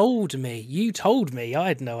who hands up. told me. You told me. I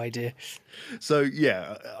had no idea. So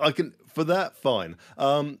yeah, I can for that fine.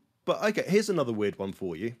 But okay, here's another weird one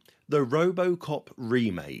for you: the RoboCop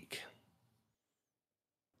remake.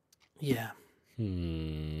 Yeah.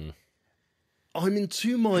 I'm in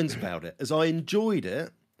 2 minds about it, as I enjoyed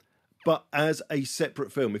it, but as a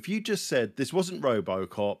separate film. If you just said this wasn't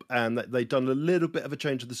RoboCop and that they'd done a little bit of a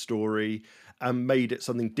change of the story and made it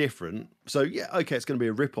something different, so yeah, okay, it's going to be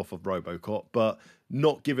a rip-off of RoboCop, but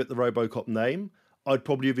not give it the RoboCop name, I'd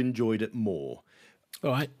probably have enjoyed it more.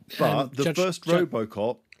 All right. But the first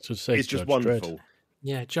RoboCop So say is just Judge wonderful. Dredd.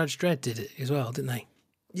 Yeah, Judge Dredd did it as well, didn't they?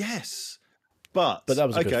 Yes, but But that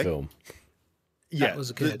was a okay. good film. Yeah, That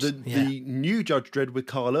was good, The yeah. new Judge Dredd with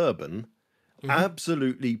Carl Urban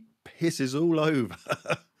absolutely pisses all over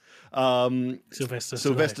Sylvester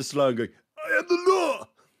Stallone going, "I am the law."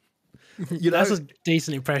 You know, That's a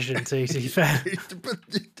decent impression too, to be fair. but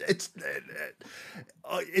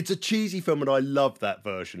it's a cheesy film, and I love that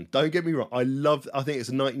version. Don't get me wrong. I think it's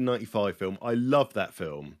a 1995 film. I love that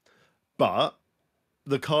film, but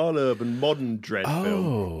the Carl Urban modern Dredd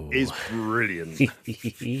film is brilliant.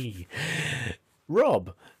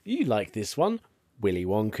 Rob, you like this one? Willy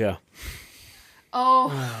Wonka.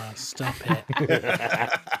 Oh, Oh, stop it.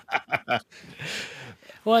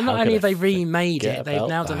 Well, not How only could have I they remade forget it, they've about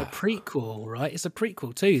now done a that? prequel, right? It's a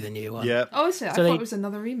prequel to the new one. Yeah. oh, is it? I So thought they- it was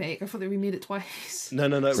another remake. I thought they remade it twice. No.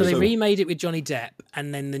 So they remade it with Johnny Depp,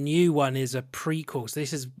 and then the new one is a prequel. So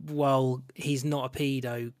this is while he's not a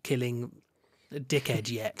pedo killing a dickhead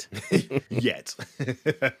yet. yet.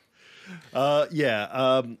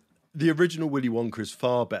 The original Willy Wonka is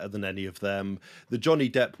far better than any of them. The Johnny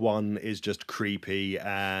Depp one is just creepy,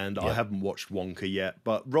 and I haven't watched Wonka yet.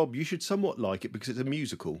 But Rob, you should somewhat like it because it's a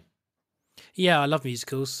musical. Yeah, I love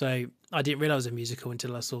musicals, so I didn't realise it was a musical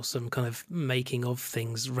until I saw some kind of making of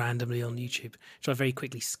things randomly on YouTube, which I very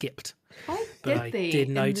quickly skipped. Why But did I they? did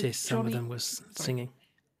in the notice some of Johnny- them was singing.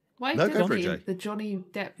 Why No, did go for it, they, Jay. in the Johnny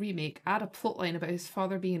Depp remake, add a plotline about his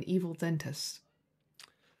father being an evil dentist?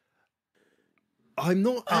 I'm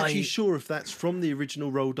not actually I- sure if that's from the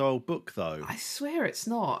original Roald Dahl book, though. I swear it's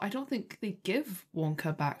not. I don't think they give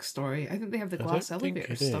Wonka backstory. I think they have the I glass don't think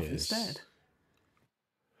elevator it stuff is. instead.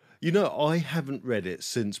 You know, I haven't read it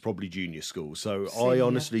since probably junior school, so Same I here.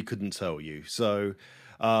 honestly couldn't tell you. So,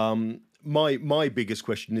 my biggest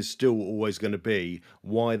question is still always going to be,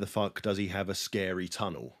 why the fuck does he have a scary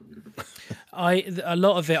tunnel? A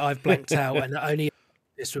lot of it I've blanked out, and only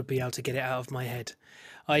this would be able to get it out of my head.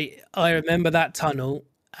 I remember that tunnel,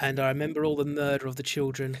 and I remember all the murder of the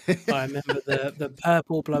children. I remember the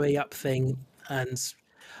purple blowy up thing, and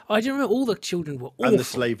I do remember all the children were awful. And the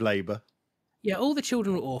slave labour. Yeah, all the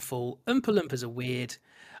children were awful. Oompa Loompas are weird.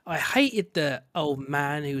 I hated the old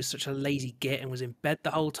man who was such a lazy git and was in bed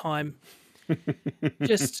the whole time.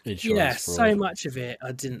 Just Insurance so fraud. much of it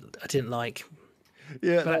I didn't like.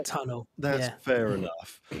 Yeah, But that tunnel. that's Yeah. fair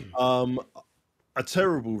enough. A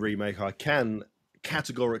terrible remake I can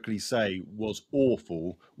categorically say was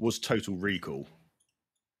awful was Total Recall.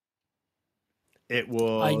 It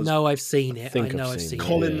was I know I've seen it. I think know I've I've seen seen it. it.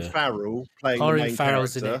 Colin Yeah. Farrell playing Colin the main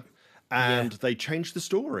Farrell's in character, it. and Yeah. they changed the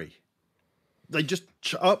story. They just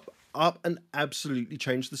up and absolutely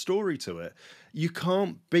changed the story to it. You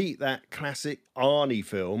can't beat that classic Arnie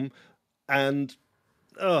film, and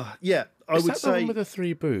yeah, I Is would that the one say with the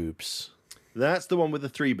 3 boobs? that's the one with the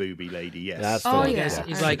 3 booby lady. Yes, That's the Oh one. yeah, Yes,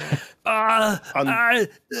 he's I like,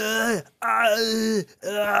 remember.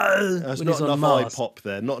 There's when not he's on enough eye Mars. pop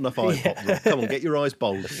there. Not enough eye pop there. Come on, get your eyes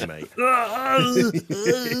bulgy, mate.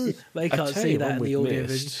 They can't tell see you that one in the we've audio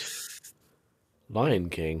missed. version. Lion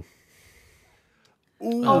King.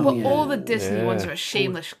 Oh, but all the yeah. Disney ones Yeah. are a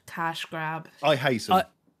shameless cash grab. I hate them.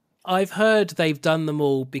 I've heard they've done them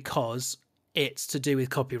all because it's to do with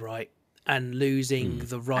copyright and losing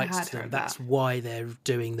the rights had to them. heard That's that. why they're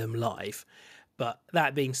doing them live. But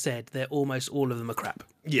that being said, they're almost all of them are crap,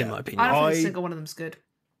 Yeah. in my opinion. I don't think I- a single one of them's good.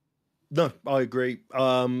 No, I agree.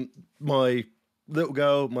 My little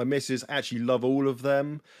girl, my missus, actually love all of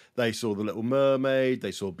them. They saw The Little Mermaid.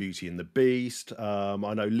 They saw Beauty and the Beast. I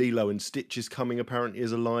know Lilo and Stitch is coming apparently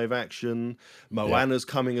as a live action. Moana's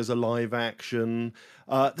coming as a live action.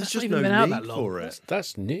 There's That's just not even no been out need that long. for it.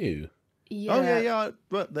 That's new. Yeah. Oh yeah.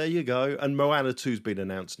 But there you go. And Moana 2's been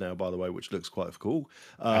announced now, by the way, which looks quite cool.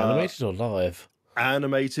 Animated or live?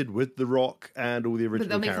 Animated with The Rock and all the But original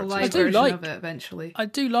they'll make a characters. live I do version like- of it eventually. I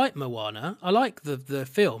do like Moana. I like the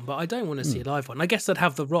film, but I don't want to see a live one. I guess they'd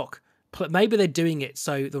have The Rock. Maybe they're doing it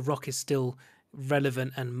so The Rock is still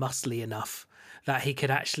relevant and muscly enough that he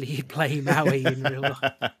could actually play Maui in real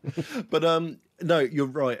life. But no, you're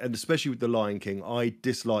right, and especially with The Lion King, I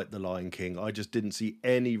dislike The Lion King. I just didn't see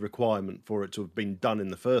any requirement for it to have been done in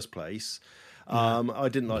the first place. I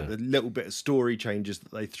didn't like the little bit of story changes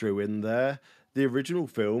that they threw in there. The original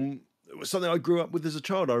film, it was something I grew up with as a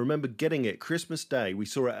child. I remember getting it Christmas Day. We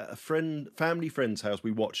saw it at a family friend's house.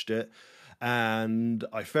 We watched it, and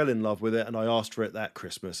I fell in love with it, and I asked for it that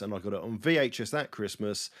Christmas, and I got it on VHS that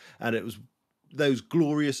Christmas, and it was those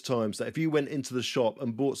glorious times that if you went into the shop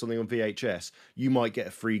and bought something on VHS, you might get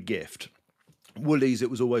a free gift. Woolies, it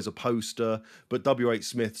was always a poster, but WH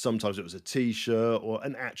Smith, sometimes it was a T-shirt or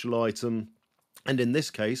an actual item. And in this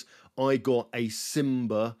case, I got a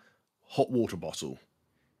Simba hot water bottle.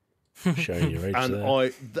 Showing your age And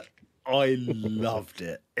there. I loved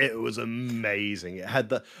it. It was amazing. It had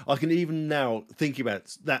that. I can even now think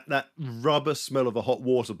about that rubber smell of a hot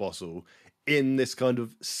water bottle in this kind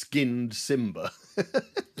of skinned Simba.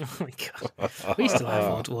 Oh my god. We still have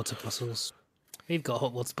hot water bottles. We've got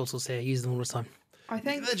hot water bottles here, use them all the time. I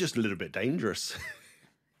think They're just a little bit dangerous.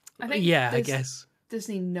 Yeah, I guess.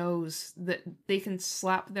 Disney knows that they can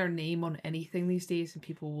slap their name on anything these days and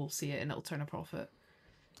people will see it and it'll turn a profit.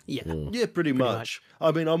 Yeah. Yeah, pretty much. much.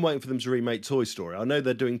 I mean, I'm waiting for them to remake Toy Story. I know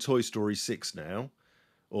they're doing Toy Story 6 now.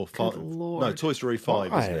 Or 5. No, Lord. Toy Story 5,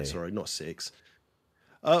 isn't Why? it? Sorry, not 6.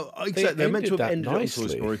 Exactly. They're meant to have ended that ended it on Toy nicely.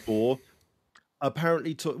 Story 4.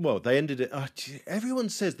 Apparently, they ended it. Everyone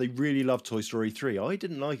says they really love Toy Story 3. I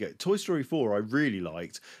didn't like it. Toy Story 4, I really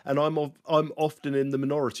liked, and I'm often in the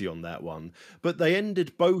minority on that one. But they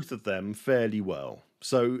ended both of them fairly well.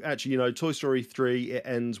 So actually, Toy Story 3, it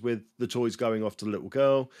ends with the toys going off to the little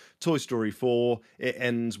girl. Toy Story 4, it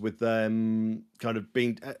ends with them kind of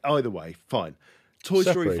being either way. Fine. Toy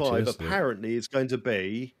Story Separated, 5 isn't it? apparently is going to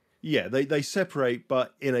be they separate,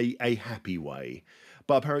 but in a happy way.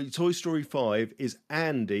 But apparently Toy Story 5 is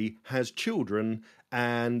Andy has children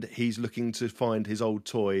and he's looking to find his old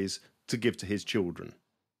toys to give to his children.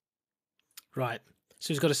 Right. So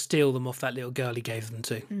he's got to steal them off that little girl he gave them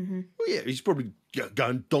to. Well, yeah, he's probably go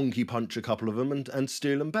and donkey punch a couple of them and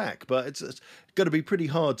steal them back. But it's going to be pretty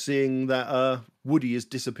hard seeing that Woody has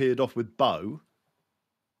disappeared off with Bo.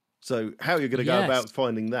 So how are you going to go Yes. about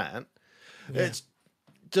finding that? Yeah. It's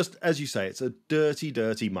just, as you say, it's a dirty,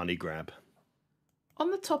 dirty money grab. On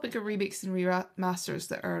the topic of remakes and remasters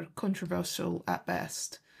that are controversial at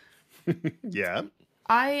best, Yeah.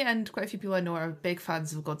 I and quite a few people I know are big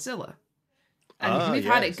fans of Godzilla. And we've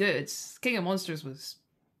had it good. King of Monsters was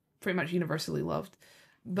pretty much universally loved.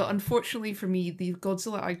 But unfortunately for me, the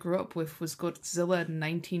Godzilla I grew up with was Godzilla in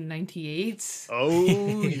 1998.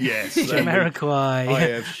 Oh, yes. Jamiroquai. I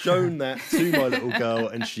have shown that to my little girl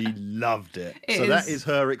and she loved it. So that is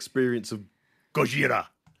her experience of Gojira.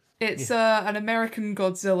 It's an American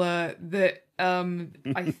Godzilla that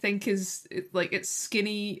I think is it's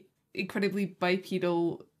skinny, incredibly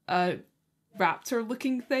bipedal,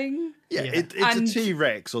 raptor-looking thing. Yeah, Yeah. it's And- a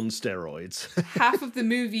T-Rex on steroids. Half of the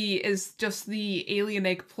movie is just the alien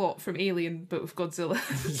egg plot from Alien, but with Godzilla.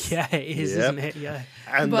 Yeah, it is, Yep. isn't it? Yeah.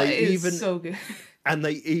 And but they it's even so good. and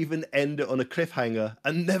they even end it on a cliffhanger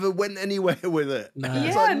and never went anywhere with it. No.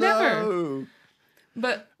 It's Yeah, like, never. no.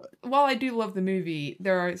 But while I do love the movie,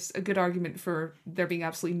 there is a good argument for there being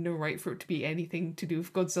absolutely no right for it to be anything to do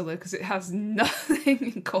with Godzilla, because it has nothing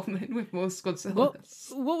in common with most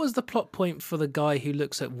Godzillas. What was the plot point for the guy who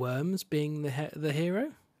looks at worms being the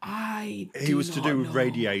hero? He was to do with know.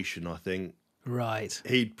 radiation, I think. Right.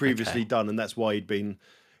 He'd previously done, and that's why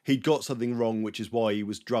he'd got something wrong, which is why he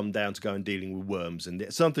was drummed down to go and dealing with worms and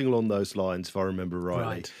something along those lines, if I remember rightly.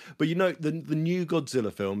 Right. But the new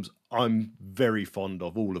Godzilla films, I'm very fond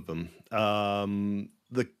of all of them.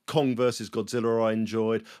 The Kong versus Godzilla I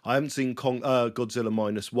enjoyed. I haven't seen Godzilla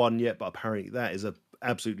 -1 yet, but apparently that is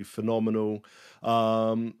absolutely phenomenal.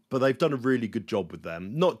 But they've done a really good job with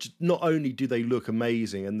them. Not only do they look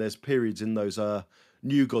amazing, and there's periods in those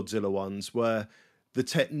new Godzilla ones where the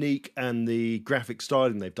technique and the graphic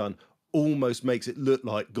styling they've done almost makes it look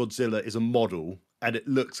like Godzilla is a model, and it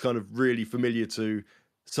looks kind of really familiar to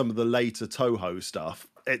some of the later Toho stuff.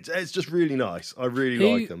 It's just really nice. I really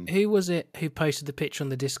like them. Who was it who posted the picture on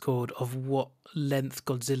the Discord of what length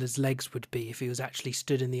Godzilla's legs would be if he was actually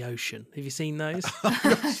stood in the ocean? Have you seen those? I've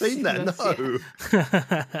not seen that,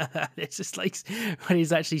 no. It's just like when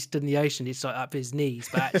he's actually stood in the ocean, it's like up his knees,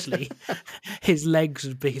 but actually his legs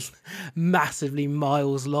would be massively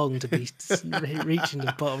miles long to be reaching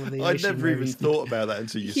the bottom of the I'd ocean. never even thought about that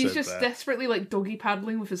until you He's said just that. desperately like doggy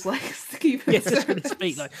paddling with his legs to keep Yeah, his just with his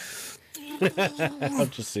feet like. I've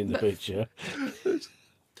just seen the picture.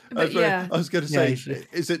 But yeah, I was going to say, Yeah,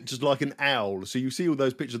 is it just like an owl? So you see all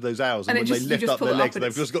those pictures of those owls, and And when you they lift just up pull their it up legs, and they've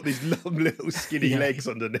it's- just got these long little skinny Yeah. legs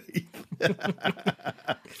underneath.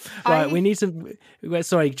 Right, we need some.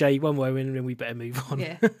 Sorry, Jay. One more, and then we better move on.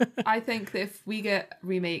 yeah. I think that if we get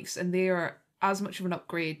remakes and they are as much of an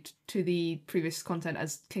upgrade to the previous content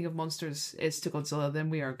as King of Monsters is to Godzilla, then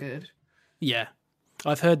we are good. Yeah.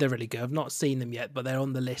 I've heard they're really good. I've not seen them yet, but they're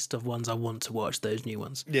on the list of ones I want to watch, those new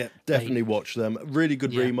ones. Yeah, definitely watch them. Really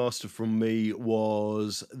good Yeah. remaster from me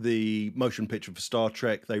was the motion picture for Star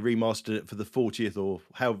Trek. They remastered it for the 40th or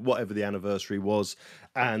whatever the anniversary was,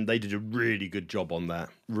 and they did a really good job on that.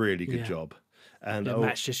 Really good Yeah. job. And Yeah,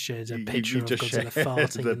 Matt just showed a picture of just Godzilla shared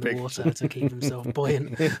farting the in the picture. water to keep himself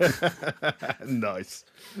buoyant. Nice.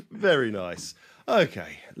 Very nice.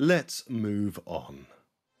 Okay, let's move on.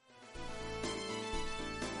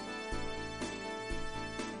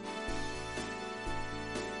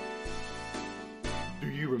 Do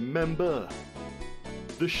you remember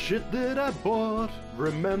the shit that I bought?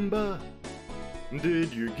 Remember?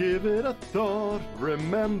 Did you give it a thought?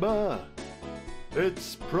 Remember?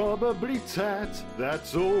 It's probably tat,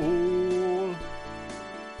 that's all.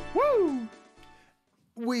 Woo!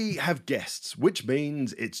 We have guests, which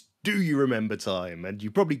means it's Do You Remember time, and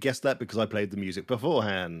you probably guessed that because I played the music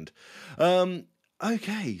beforehand.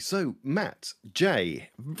 Okay, so Matt, Jay,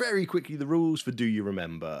 very quickly the rules for Do You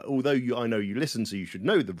Remember. Although I know you listen, so you should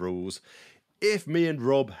know the rules. If me and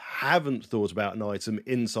Rob haven't thought about an item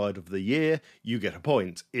inside of the year, you get a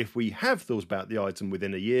point. If we have thought about the item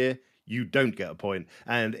within a year, you don't get a point.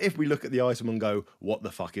 And if we look at the item and go, what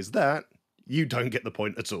the fuck is that? You don't get the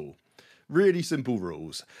point at all. Really simple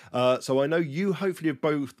rules. So I know you hopefully have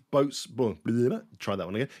try that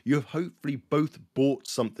one again. You have hopefully both bought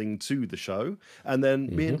something to the show, and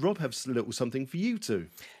then me and Rob have a little something for you too.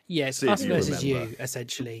 Yes, See if us you versus remember. you,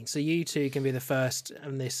 essentially. So you two can be the first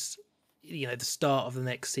on this, the start of the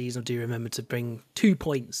next season. Do you remember to bring 2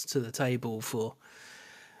 points to the table for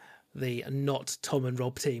the not Tom and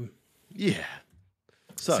Rob team? Yeah.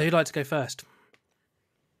 So who'd like to go first?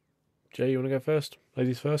 Jay, you want to go first?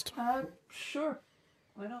 Ladies first, Sure.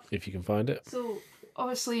 Why not? if you can find it. So,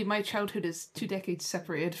 obviously, my childhood is 2 decades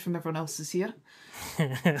separated from everyone else's here.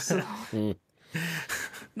 So,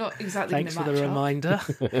 not exactly Thanks for gonna the match up. reminder.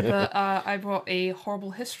 But I brought a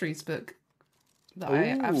Horrible Histories book that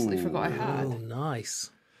I absolutely forgot I had. Oh, nice.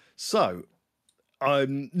 So,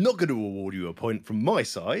 I'm not going to award you a point from my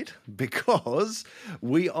side because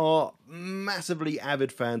we are massively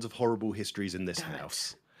avid fans of Horrible Histories in this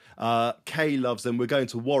house. Kay loves them. We're going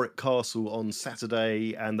to Warwick Castle on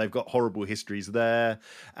Saturday, and they've got Horrible Histories there.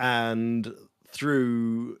 And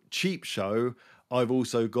through Cheap Show, I've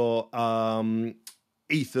also got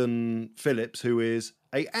Ethan Phillips, who is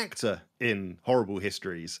an actor in Horrible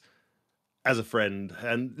Histories, as a friend,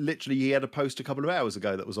 and literally he had a post a couple of hours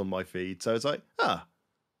ago that was on my feed, so it's like,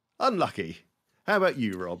 unlucky. How about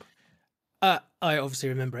you, Rob? I obviously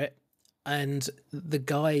remember it, and the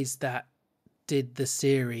guys that did the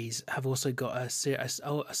series have also got a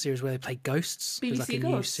series where they play ghosts. There's BBC like a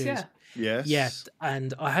new Ghosts, series. yeah. Yes. Yeah,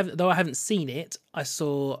 and I haven't seen it. I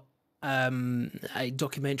saw a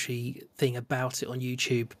documentary thing about it on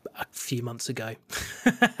YouTube a few months ago,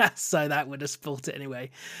 so that would have spoilt it anyway.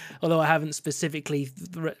 Although I haven't specifically,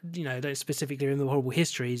 don't specifically remember the horrible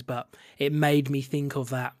histories, but it made me think of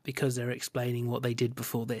that because they're explaining what they did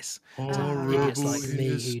before this. To idiots like me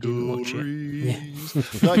who didn't watch it.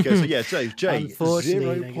 Yeah. Okay, so yeah, so Jay,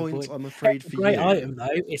 Unfortunately, 0 points, I'm afraid, for great you. item though.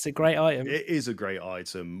 It's a great item. It is a great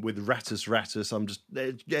item with Rattus Rattus.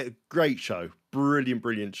 Great show,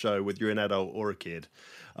 brilliant show, whether you're an adult or a kid.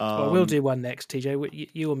 Well, we'll do one next, TJ.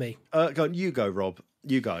 You or me? You go, Rob.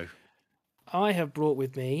 You go. I have brought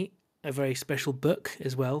with me a very special book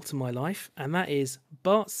as well to my life, and that is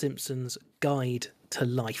Bart Simpson's Guide to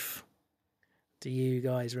Life. Do you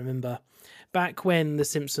guys remember back when The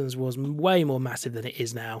Simpsons was way more massive than it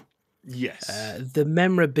is now? Yes. The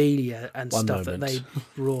memorabilia and One stuff moment. that they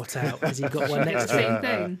brought out. Has he got one next to Same him?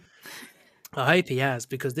 thing. I hope he has,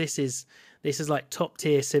 because this is like top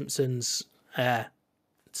tier Simpsons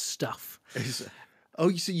stuff. Oh,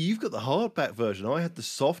 you see, you've got the hardback version. I had the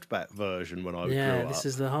softback version when I grew Yeah, up. this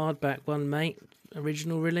is the hardback one, mate.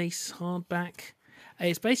 Original release hardback.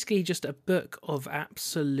 It's basically just a book of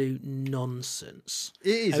absolute nonsense. It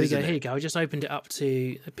is. There we isn't go. it? Here you go. I just opened it up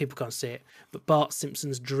to people can't see it, but Bart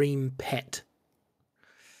Simpson's dream pet.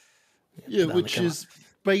 Yeah, Put that on the which cover. is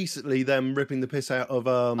basically them ripping the piss out of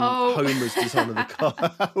Oh. Homer's design of the car.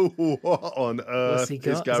 What on What's earth he is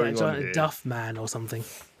got? Is that going a on giant here? Duff Man or something?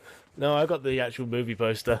 No, I got the actual movie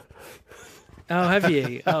poster. Oh, have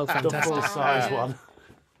you? Oh, The fantastic. full size one.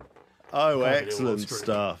 Oh, Can't believe it excellent was free.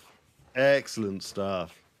 stuff. Excellent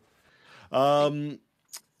stuff.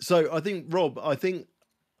 So I think, Rob,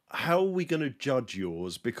 how are we going to judge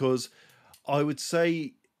yours? Because I would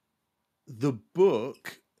say the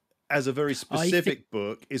book, as a very specific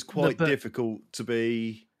book, is quite book- difficult to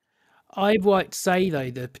be. I might say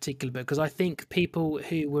though the particular book because I think people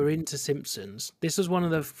who were into Simpsons, this was one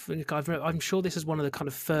of the. I'm sure this is one of the kind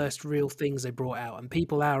of first real things they brought out, and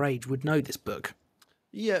people our age would know this book.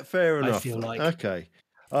 Yeah, fair enough. feel like. Okay.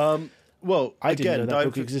 Well, I again, didn't know that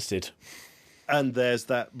don't book existed. and there's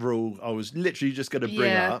that rule I was literally just going to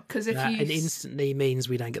bring Yeah, up. because if That you... and instantly means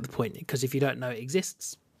we don't get the point because if you don't know it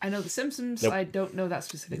exists, I know The Simpsons, Nope. I don't know that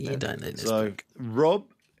specific you book. don't know this So book. Rob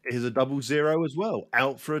is a 0-0 as well.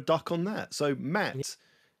 Out for a duck on that. So Matt,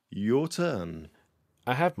 your turn.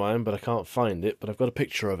 I have mine, but I can't find it. But I've got a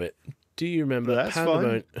picture of it. Do you remember That's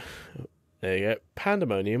There you go.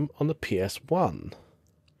 Pandemonium on the PS1?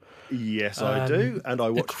 Yes, I do, and I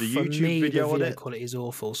watched a YouTube video on it. Quality is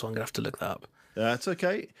awful, so I'm gonna have to look that up. That's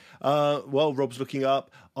okay. While Rob's looking up,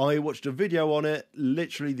 I watched a video on it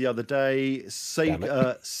literally the other day.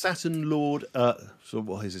 Saturn Lord, so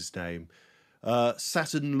what is his name?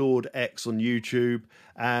 Saturn Lord X on YouTube,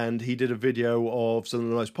 and he did a video of some of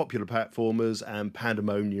the most popular platformers, and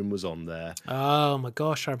Pandemonium was on there. Oh my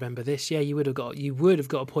gosh, I remember this. Yeah, you would have got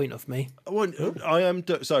a point off me. I am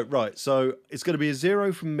so right. So it's going to be a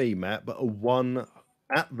 0 from me, Matt, but a 1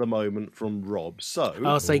 at the moment from Rob. So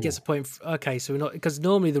Oh, so he gets a point. Okay, so we're not because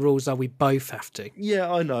normally the rules are we both have to.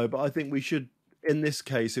 yeah, I know, but I think we should. In this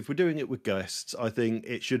case, if we're doing it with guests, I think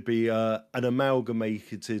it should be an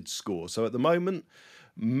amalgamated score. So at the moment,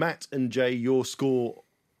 Matt and Jay, your score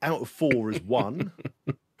out of 4 is 1.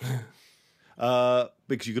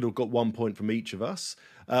 Because you could have got 1 point from each of us.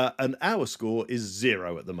 And our score is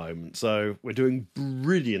 0 at the moment. So we're doing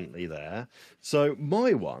brilliantly there. So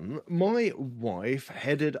my wife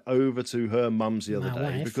headed over to her mum's the other My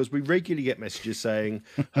day wife? because we regularly get messages saying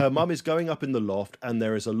her mum is going up in the loft and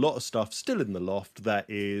there is a lot of stuff still in the loft that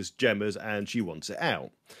is Gemma's and she wants it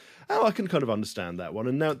out. And I can kind of understand that one.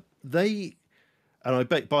 And now and I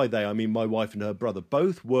bet by they, I mean my wife and her brother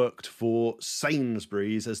both worked for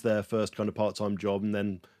Sainsbury's as their first kind of part-time job and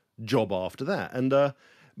then job after that. And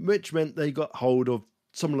which meant they got hold of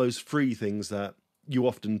some of those free things that you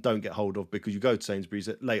often don't get hold of because you go to Sainsbury's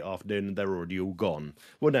at late afternoon and they're already all gone.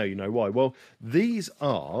 Well, now you know why. Well, these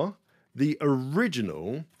are the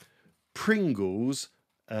original Pringles.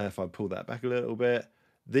 If I pull that back a little bit.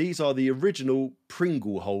 These are the original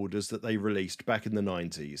Pringle holders that they released back in the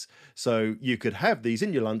 90s. So you could have these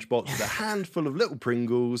in your lunchbox with a handful of little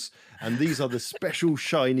Pringles, and these are the special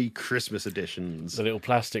shiny Christmas editions. The little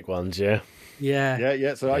plastic ones, yeah. Yeah,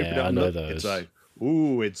 Yeah. So open Yeah, it up. I know and look. those. It's like,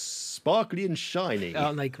 ooh, it's sparkly and shiny.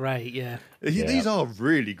 aren't they great? Yeah. These are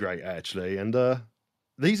really great, actually, and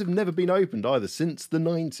these have never been opened either since the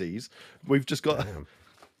 90s. We've just got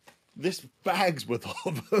this bag's worth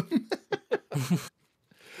of them.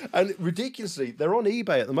 And ridiculously, they're on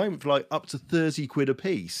eBay at the moment for like up to 30 quid a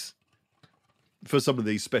piece for some of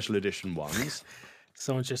these special edition ones.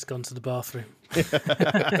 Someone's just gone to the bathroom.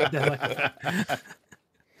 They're like,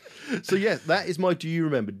 So yeah, that is my Do You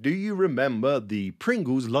Remember? Do you remember the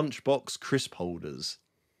Pringles lunchbox crisp holders?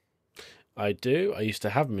 I do. I used to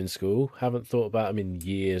have them in school. Haven't thought about them in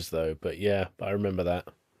years though. But yeah, I remember that.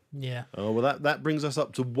 Yeah. Oh well, that brings us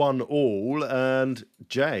up to 1-1. And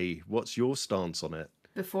Jay, what's your stance on it?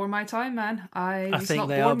 Before my time, man. I was think not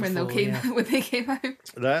they are born when before, when they came out.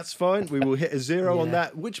 That's fine. We will hit a 0 on Yeah.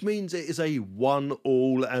 that, which means it is a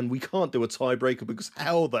 1-1, and we can't do a tiebreaker because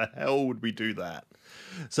how the hell would we do that?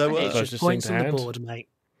 So It's Closest just thing points to on the hand. board, mate.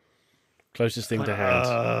 Closest thing to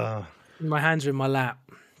hand. My hands are in my lap.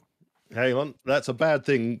 hang on, that's a bad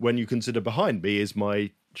thing when you consider behind me is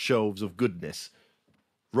my shelves of goodness.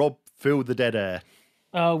 Rob, fill the dead air.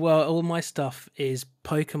 Oh, well, all my stuff is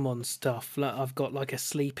Pokemon stuff. Like, I've got like a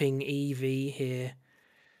sleeping Eevee here.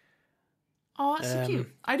 Oh, that's so cute.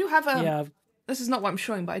 I do have a. Yeah, This is not what I'm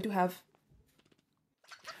showing, but I do have.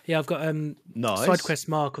 I've got Nice. SideQuest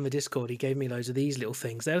Mark on the Discord. He gave me loads of these little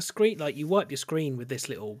things. They're screen like you wipe your screen with this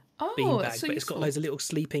little Oh, beanbag, that's so but it's got useful. loads of little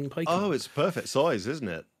sleeping Pokemon. Oh, it's perfect size, isn't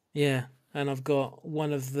it? Yeah, and I've got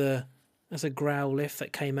one of the. That's a Growlithe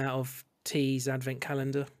that came out of T's advent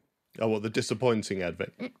calendar. Oh, what the disappointing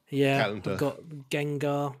advent. Yeah, Calendar. I've got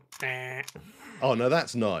Gengar. Oh no,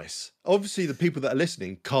 that's nice. Obviously, the people that are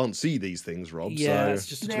listening can't see these things, Rob. Yeah, so it's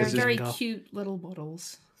just a They're twist very Gengar. cute little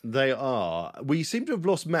bottles. they are. We seem to have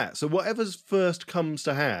lost Matt. So whatever's first comes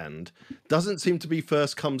to hand doesn't seem to be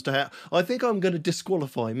first comes to hand. I think I'm going to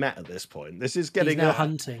disqualify Matt at this point. This is He's getting now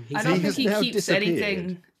hunting. I He's don't He think has he now keeps disappeared.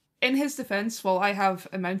 anything. In his defense, while I have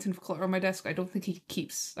a mountain of clutter on my desk, I don't think he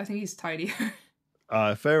keeps. I think he's tidier.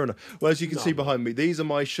 Fair enough. Well, as you can see behind me, these are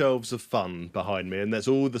my shelves of fun behind me, and that's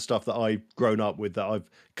all the stuff that I've grown up with that I've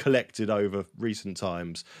collected over recent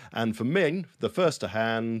times. And for me, the first to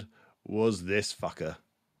hand was this fucker.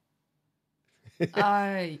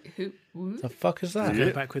 Who? The fuck is that? Go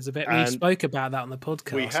Yeah. backwards a bit. And We spoke about that on the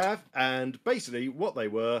podcast. We have, and basically what they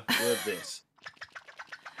were this.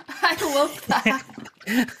 I love that.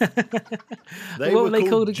 They What were were they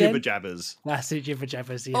called again? jibber jabbers. That's it, jibber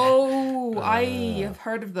jabbers. Yeah. Oh, I have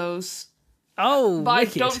heard of those, Oh, but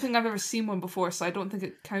wicked. I don't think I've ever seen one before, so I don't think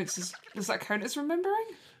it counts as. Does that count as remembering?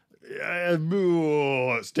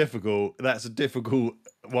 It's difficult. That's a difficult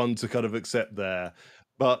one to kind of accept there.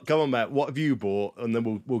 But come on, Matt, what have you bought? And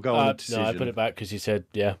then we'll go on a decision. No, I put it back because you said,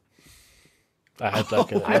 yeah. I had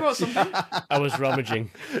like I brought something. I was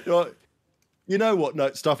rummaging. You know what?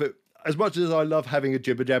 No, stuff it. As much as I love having a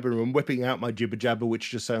jibber jabber and whipping out my jibber jabber, which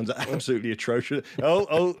just sounds absolutely atrocious.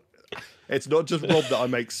 Oh, it's not just Rob that I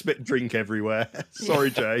make spit drink everywhere. Sorry,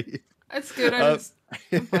 Jay. It's good. I'm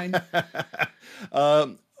fine.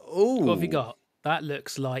 Oh, What have you got? That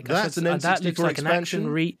looks like That's an that looks N64 like an action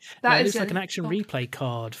expansion? That looks is like an an- action replay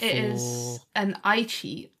card for It is an eye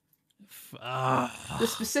cheat. Ah, The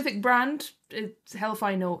specific brand, it's hell if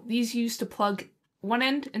I know. These used to plug one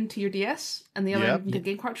end into your DS and the other Yep. end into the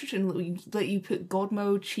game cartridge and let you put God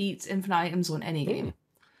mode, cheats, infinite items on any game.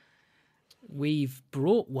 we've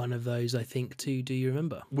brought one of those, I think, too. Do you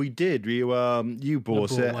remember? we did. You bought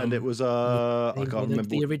bought it, one. and it was I can't remember.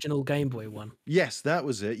 The original Game Boy one. Yes, that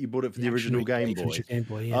was it. You bought it for the original Game Boy. Game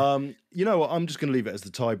Boy, yeah. You know what? I'm just going to leave it as the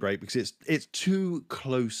tie break because it's too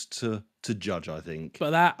close to judge. I think.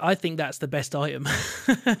 But I think that's the best item. See,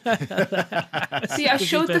 I be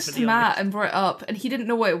showed this to perfectly Matt and brought it up, and he didn't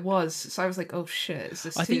know what it was. So I was like, "Oh shit, is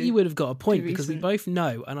this?" I think too- you would have got a point too because we recent? both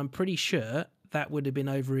know, and I'm pretty sure that would have been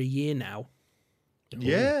over a year now.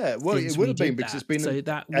 Yeah, well, Since it would we have been did because that. it's been So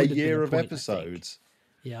that would a have been year a of point, I think. episodes.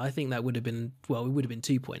 Yeah, I think that would have been it would have been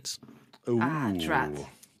 2 points. Ooh. drat.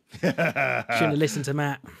 Shouldn't have listened to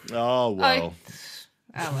Matt. Oh well,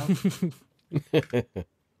 Ah well.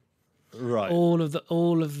 right. All of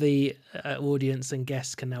the audience and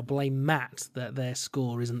guests can now blame Matt that their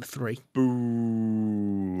score isn't 3.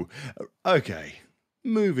 Boo. Okay,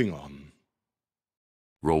 moving on.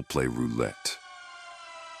 Roleplay roulette.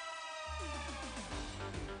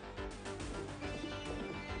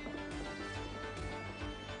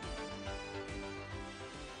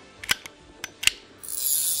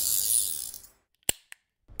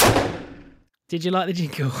 Did you like the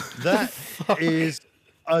jingle? That is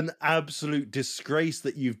an absolute disgrace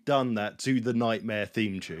that you've done that to the Nightmare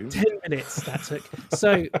theme tune. 10 minutes that took.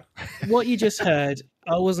 So, what you just heard,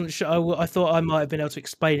 I wasn't sure. I thought I might have been able to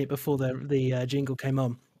explain it before the jingle came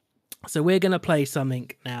on. So, we're going to play something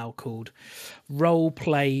now called Role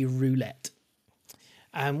Play Roulette.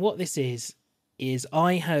 And what this is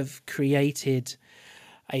I have created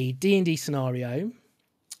a D&D scenario.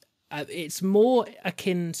 It's more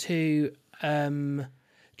akin to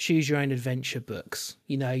choose your own adventure books.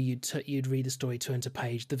 You know, you'd read a story turn to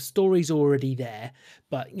page. The story's already there,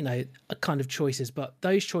 but you know, a kind of choices. But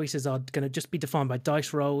those choices are going to just be defined by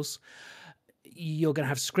dice rolls. You're going to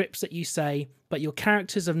have scripts that you say, but your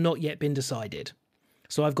characters have not yet been decided.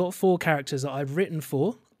 So I've got 4 characters that I've written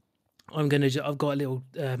for. I've got a little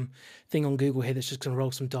thing on Google here that's just going to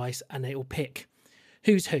roll some dice, and it will pick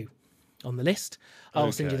who's who on the list.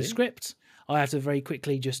 I'll send you the script. I have to very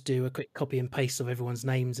quickly just do a quick copy and paste of everyone's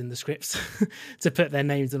names in the scripts to put their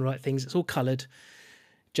names in the right things. It's all coloured.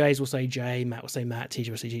 Jays will say Jay, Matt will say Matt, TJ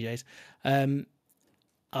will say TJ's.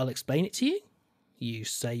 I'll explain it to you. You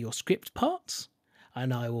say your script parts,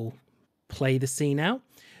 and I will play the scene out.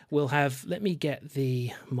 We'll have, let me get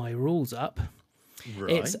my rules up.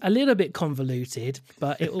 Right. It's a little bit convoluted,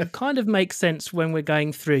 but it will kind of make sense when we're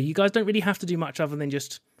going through. You guys don't really have to do much other than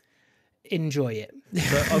just enjoy it.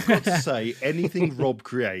 But I've got to say, anything Rob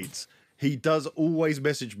creates, he does always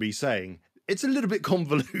message me saying, it's a little bit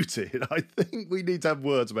convoluted. I think we need to have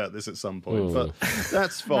words about this at some point, but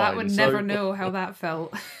that's fine. That would never know how that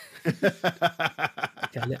felt.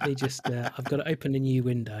 Okay, let me just, I've got to open a new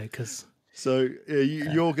window because... So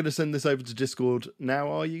you're going to send this over to Discord now,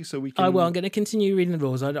 are you? So we can. Well, I'm going to continue reading the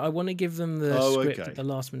rules. I want to give them the script at the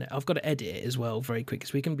last minute. I've got to edit it as well very quick,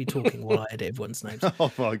 because we can be talking while I edit everyone's names.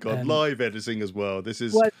 Oh my god, live editing as well. This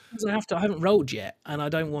is. Well, I haven't rolled yet, and I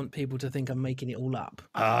don't want people to think I'm making it all up.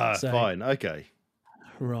 Fine, okay.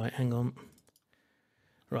 Right, hang on.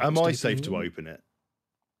 Right, am I safe to open it?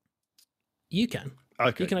 You can.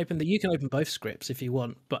 Okay. You can open both scripts if you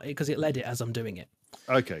want, but because it'll edit as I'm doing it.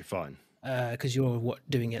 Okay, fine. Because you're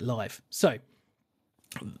doing it live. So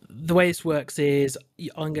the way this works is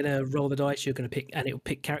I'm going to roll the dice, you're going to pick, and it will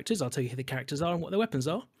pick characters. I'll tell you who the characters are and what their weapons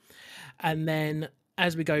are. And then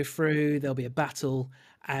as we go through, there'll be a battle,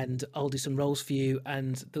 and I'll do some rolls for you,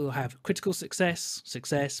 and they'll have critical success,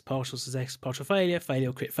 partial success, partial failure,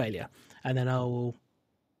 or crit failure. And then I'll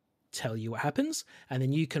tell you what happens, and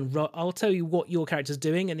then you can I'll tell you what your character's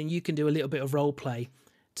doing, and then you can do a little bit of role play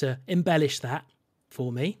to embellish that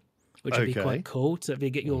for me, which would be quite cool to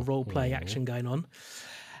get your role play action going on.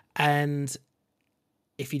 And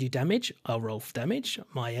if you do damage, I'll roll for damage.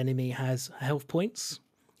 My enemy has health points,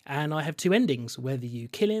 and I have 2 endings, whether you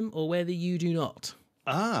kill him or whether you do not.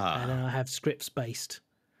 And then I have scripts based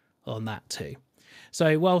on that too.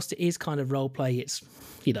 So whilst it is kind of role play, it's,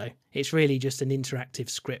 you know, it's really just an interactive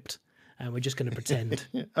script, and we're just going to pretend.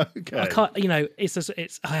 Okay. I can't, you know,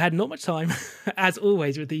 I had not much time, as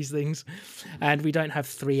always with these things, and we don't have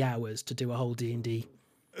 3 hours to do a whole D&D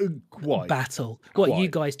battle. You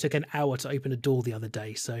guys took an hour to open a door the other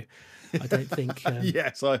day, so I don't think.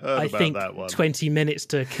 Yes, I heard about that one. 20 minutes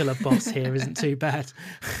to kill a boss here isn't too bad.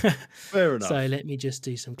 Fair enough. So let me just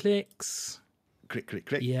do some clicks. Click, click,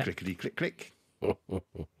 click. Yeah. Clickety, click, click.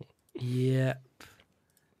 Yep.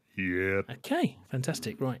 Yep. Okay,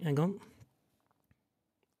 fantastic. Right, hang on.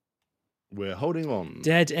 We're holding on.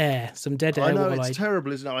 Dead air. Some dead air. I know, it's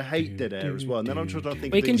terrible, isn't it? I hate dead air as well. And then I'm trying to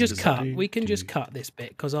think. We can just cut. We can just cut this bit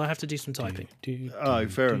because I have to do some typing. Oh,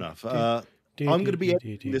 fair enough. I'm going to be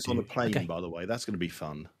editing this on a plane, by the way. That's going to be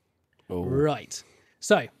fun. Oh. Right.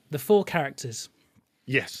 So the 4 characters.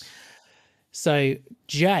 Yes. So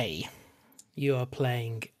Jay, you are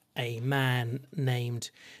playing a man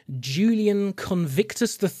named Julian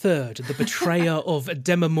Convictus III, the betrayer of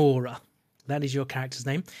Demamora. That is your character's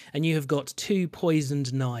name. And you have got 2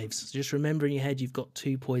 poisoned knives. So just remember in your head, you've got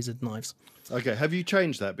 2 poisoned knives. Okay, have you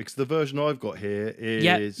changed that? Because the version I've got here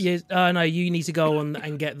is... Yeah. No, you need to go on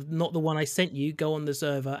and get, not the one I sent you, go on the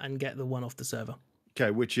server and get the one off the server.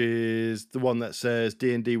 Okay, which is the one that says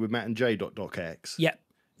D&D with Matt and J .docx. Yep.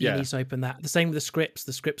 You need to open that. The same with the scripts.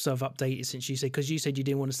 The scripts I've updated since you said, because you said you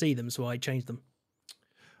didn't want to see them, so I changed them.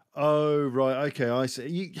 Oh, right. Okay, I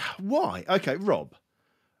see. Why? Okay, Rob,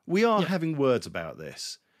 we are having words about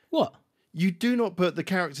this. What? You do not put the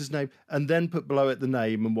character's name and then put below it the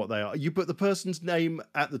name and what they are. You put the person's name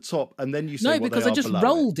at the top and then you say what they are below. No, because I just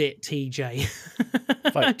rolled it,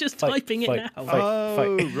 TJ. I'm just typing it now.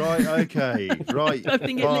 Right, okay. Right.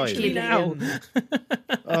 Typing it literally now.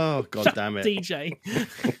 Oh, God damn it. DJ.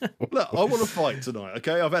 Look, I want to fight tonight,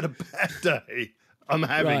 okay? I've had a bad day. I'm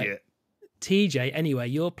having it. TJ, anyway,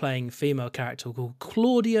 you're playing a female character called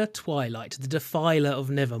Claudia Twilight, the Defiler of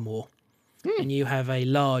Nevermore. And you have a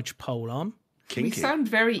large polearm. Kinky. We sound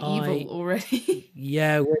very evil already.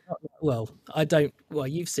 Yeah, I don't. Well,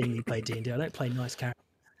 you've seen me play D&D. I don't play nice characters.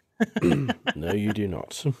 No, you do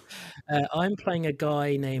not. I'm playing a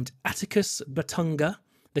guy named Atticus Batunga,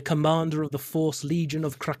 the commander of the Force Legion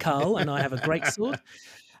of Krakal, and I have a greatsword.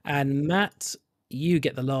 And Matt you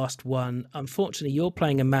get the last one. Unfortunately, you're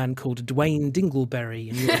playing a man called Dwayne Dingleberry,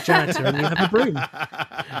 and you're a janitor, and you have a broom.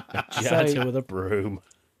 Janitor with a broom.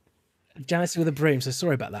 Janitor with a broom. So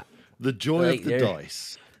sorry about that. The joy Right of the there.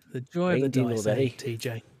 dice. The joy of the Dwayne dice, eh, Dingleberry.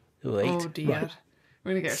 TJ. Wait. Oh dear. Right.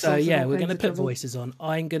 We're gonna get So ourselves in yeah, all we're kinds going to of put trouble. voices on.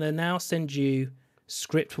 I'm going to now send you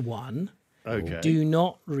script 1. Okay. Do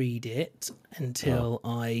not read it until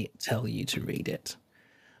I tell you to read it.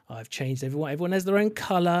 I've changed everyone. Everyone has their own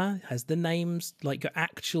color, has the names, like your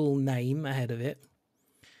actual name ahead of it.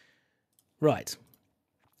 Right.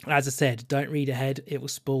 As I said, don't read ahead. It will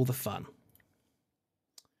spoil the fun.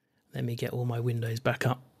 Let me get all my windows back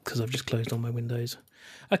up because I've just closed all my windows.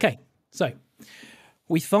 Okay, so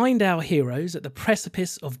we find our heroes at the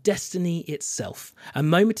precipice of destiny itself, a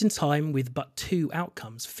moment in time with but 2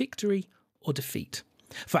 outcomes, victory or defeat.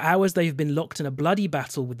 For hours they've been locked in a bloody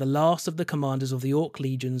battle with the last of the commanders of the Orc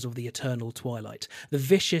legions of the Eternal Twilight, the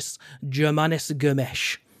vicious Germanus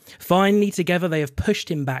Gurmesh. Finally, together they have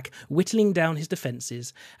pushed him back, whittling down his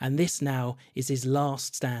defences, and this now is his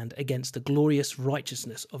last stand against the glorious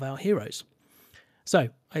righteousness of our heroes. So,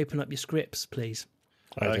 open up your scripts, please.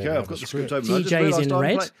 Okay, I've got the script open. I just TJ's realised in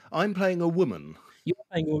red. I'm playing a woman. You're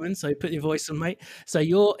playing a woman, so put your voice on, mate. So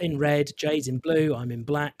you're in red, Jay's in blue, I'm in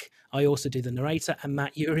black. I also do the narrator, and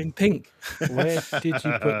Matt, you're in pink. Where did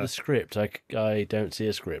you put the script? I don't see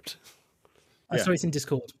a script. I saw it's in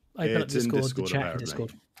Discord. Open up It's in Discord, Discord, the chat in apparently.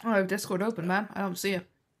 Discord. Oh, I have Discord open, man. I don't see it.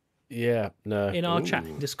 Yeah, no. In our chat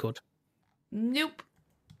in Discord. Nope.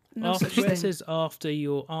 No After, such where it thing. says after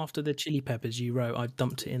the chili peppers you wrote, I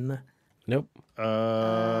dumped it in there. Nope.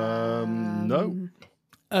 No.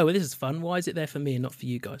 Oh, well, this is fun. Why is it there for me and not for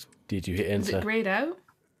you guys? Did you hit Is it enter? grayed out?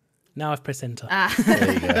 Now I've pressed enter.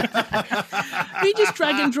 There you go. You just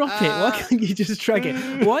drag and drop it. Why can't you just drag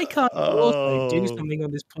it? Why can't you also do Oh. something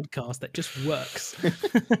on this podcast that just works?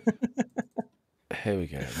 Here we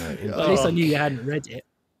go. No, in- At least I knew you hadn't read it.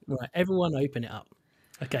 Right, everyone open it up.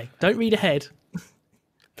 Okay, don't read ahead.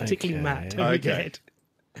 Particularly Okay. Matt, don't read Okay. ahead.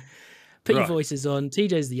 Put your Right. voices on.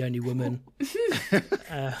 TJ's the only woman.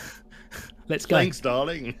 Let's go. Thanks,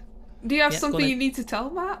 darling. Do you have Yeah, go something on you need to tell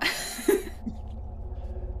Matt?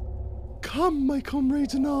 Come, my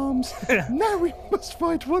comrades in arms. Now we must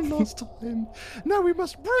fight one last time. Now we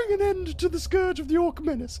must bring an end to the scourge of the Orc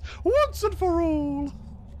menace, once and for all.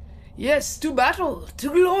 Yes, to battle, to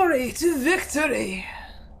glory, to victory.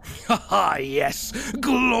 Ah, yes,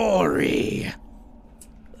 glory.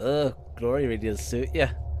 Oh, glory really does suit you.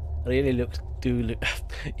 You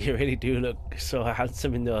really do look so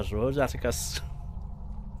handsome in those robes, Atticus.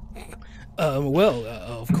 Well,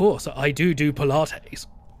 of course, I do Pilates.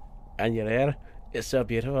 And your hair, it's so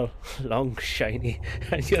beautiful, long, shiny,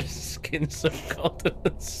 and your skin so golden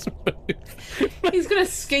and smooth. He's gonna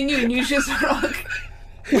skin you and use his rock.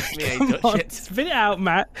 May I Come touch on, it? spit it out,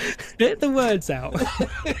 Matt. Spit the words out.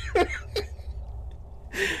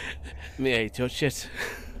 May I touch it?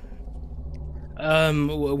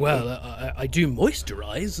 I do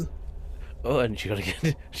moisturize. Oh, and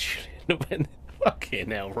Julian, when fucking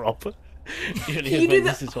hell, Rob. Julian, you do when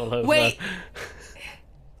that- this is all over. Wait.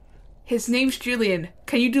 His name's Julian.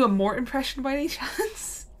 Can you do a Mort impression by any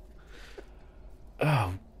chance?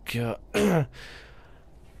 Oh god, I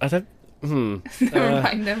don't. Never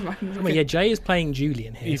mind, never mind. Well, yeah, Jay is playing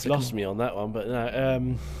Julian here. You've so lost me on that one, but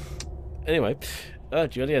no. Anyway,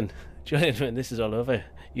 Julian, when this is all over,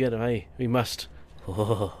 you and I, we must.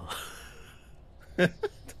 Oh.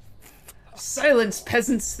 Silence,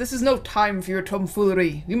 peasants. This is no time for your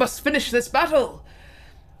tomfoolery. We must finish this battle.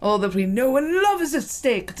 All that we know and love is at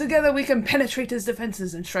stake. Together we can penetrate his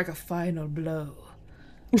defenses and strike a final blow.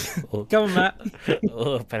 Come on, Matt.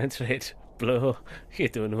 Oh, penetrate, blow. You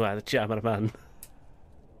don't know how to jammer, man.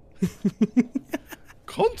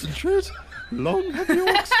 Concentrate. Long have the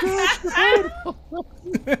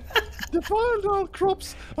Orcs defiled our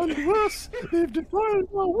crops, and worse, they've defiled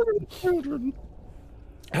our women and children.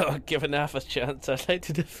 Oh, given half a chance, I'd like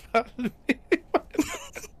to defile me.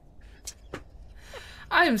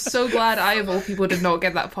 I am so glad I, of all people, did not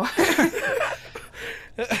get that part.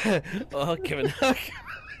 Oh, given.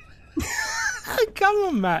 Come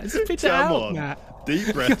on, Matt. Spit it Come out, on. Matt.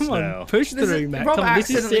 Deep breaths Come on, now. push This through, is- Matt. Rob Come on, this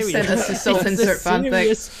is accidentally serious. sent us his self-insert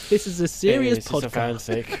fanfic. This is a serious It's just a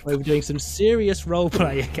podcast. fanfic. We're doing some serious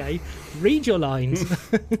roleplay, okay? Read your lines.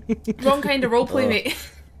 Wrong kind of roleplay, mate.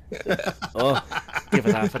 Oh,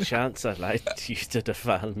 given half a chance, I'd like you to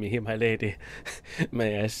defile me, my lady.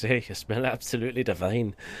 May I say, you smell absolutely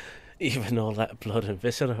divine. Even all that blood and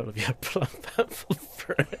viscera of your plump, apple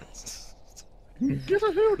breasts. Get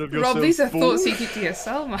a hold of yourself, Rob, these are fool. thoughts you keep to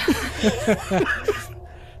yourself, man.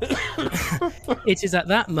 It is at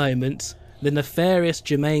that moment The nefarious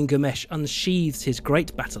Jermaine Gamesh unsheathes his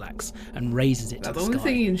great battle axe and raises it to That's the the only sky.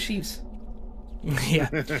 thing he unsheathes. Yeah.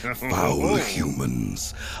 Foul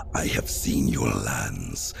humans, I have seen your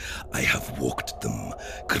lands. I have walked them,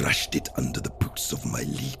 crushed it under the boots of my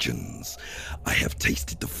legions. I have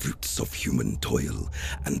tasted the fruits of human toil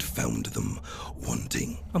and found them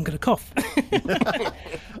wanting. I'm going to cough.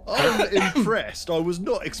 I'm impressed. I was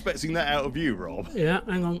not expecting that out of you, Rob. Yeah,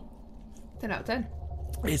 hang on. 10 out of 10.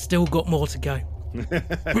 It's still got more to go.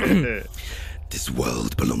 This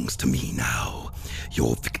world belongs to me now.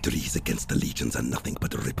 Your victories against the legions are nothing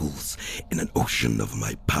but ripples in an ocean of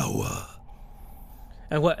my power.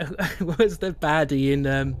 And what was the baddie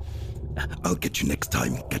in... I'll get you next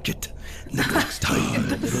time, Gadget. Next time.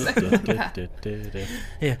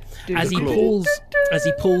 Yeah. As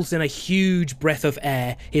he pulls in a huge breath of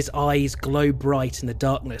air, his eyes glow bright in the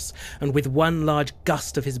darkness, and with one large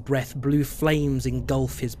gust of his breath, blue flames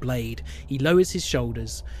engulf his blade. He lowers his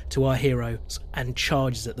shoulders to our heroes and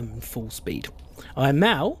charges at them in full speed. I am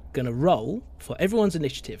now going to roll for everyone's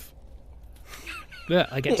initiative. Yeah,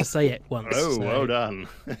 I get to say it once. Oh, so well done.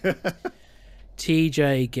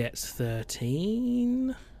 TJ gets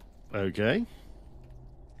 13. Okay.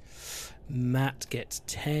 Matt gets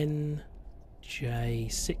 10. Jay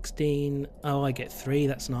 16. Oh, I get 3.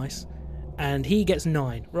 That's nice. And he gets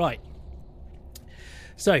 9. Right.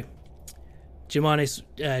 So,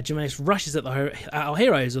 Germanis rushes at our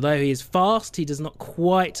heroes. Although he is fast, he does not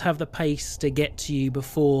quite have the pace to get to you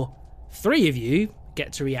before 3 of you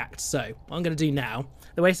get to react. So, what I'm going to do now,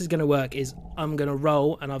 the way this is going to work is I'm going to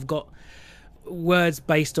roll, and I've got words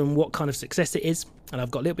based on what kind of success it is, and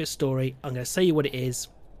I've got a little bit of story. I'm going to say you what it is,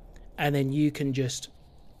 and then you can just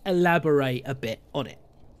elaborate a bit on it.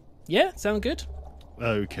 Yeah, sound good?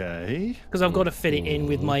 Okay. Because I've got to fit it in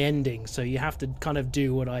with my ending, so you have to kind of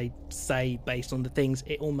do what I say based on the things.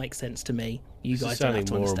 It all makes sense to me. You This guys is don't have sounding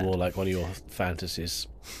to more understand. and more like one of your fantasies.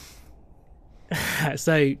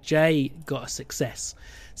 So Jay got a success.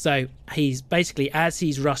 So he's basically, as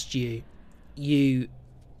he's rushed you, you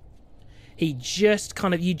just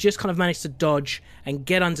kind of managed to dodge and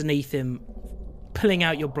get underneath him, pulling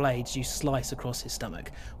out your blades. You slice across his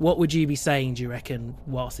stomach. What would you be saying, do you reckon,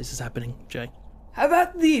 whilst this is happening, Jay? Have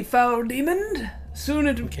at thee, foul demon. Soon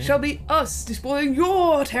it shall be us despoiling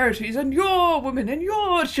your territories and your women and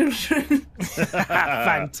your children.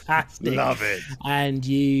 Fantastic. Love it. And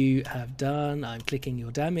you have done, I'm clicking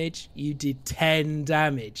your damage, you did 10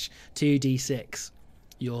 damage, 2d6.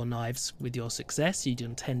 Your knives with your success, you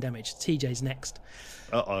done 10 damage. TJ's next.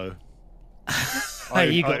 Uh-oh.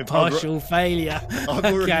 You got partial failure. I've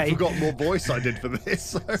already forgotten what voice I did for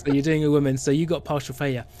this. So. So you're doing a woman, so you got partial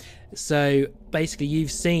failure. So basically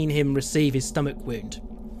you've seen him receive his stomach wound,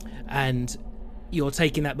 and you're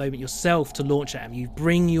taking that moment yourself to launch at him. You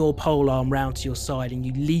bring your pole arm round to your side and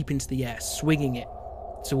you leap into the air, swinging it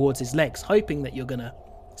towards his legs, hoping that you're going to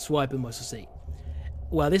swipe him or succeed.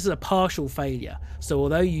 Well, this is a partial failure. So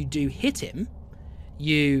although you do hit him,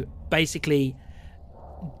 you basically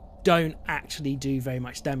don't actually do very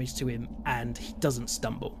much damage to him, and he doesn't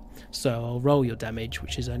stumble. So I'll roll your damage,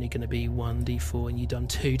 which is only going to be 1d4, and you've done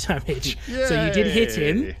 2 damage. Yay! So you did hit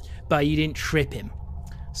him, but you didn't trip him.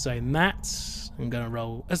 So Matt, I'm going to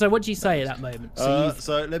roll. So what do you say at that moment?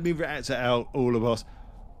 So let me react it out, all of us.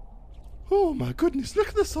 Oh my goodness, look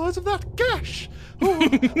at the size of that gash. Oh,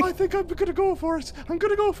 I think I'm going to go for it. I'm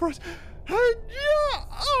going to go for it. And yeah,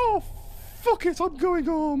 oh, fuck it, I'm going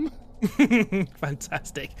home.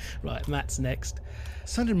 Fantastic. Right, Matt's next.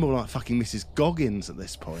 Sounded more like fucking Mrs. Goggins at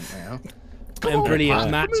this point now. And brilliant.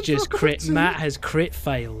 Matt. Matt's just crit. Matt has crit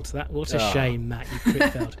failed. What a shame, Matt. You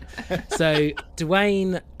crit failed. So,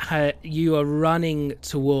 Dwayne, you are running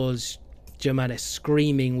towards Germanis,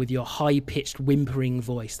 screaming with your high-pitched, whimpering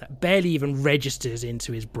voice that barely even registers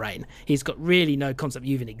into his brain. He's got really no concept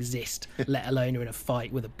you even exist, let alone you're in a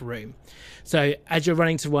fight with a broom. So, as you're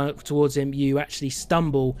running towards him, you actually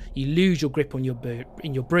stumble. You lose your grip on your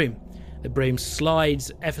broom. The broom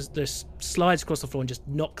slides across the floor and just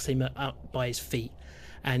knocks him out by his feet,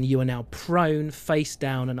 and you are now prone, face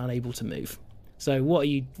down, and unable to move. So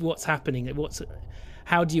what's happening?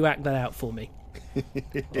 How do you act that out for me?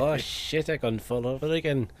 Oh shit, I gone full over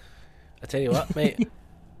again. I tell you what, mate,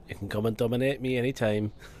 you can come and dominate me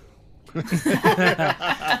anytime.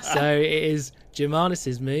 So it is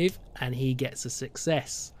Germanis' move, and he gets a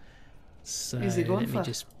success. So Is he going let me for?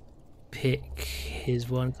 just pick his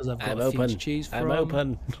one, because I've got I'm a few open. to choose from. I'm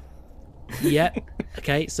open. Yep.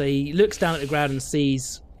 Okay, so he looks down at the ground and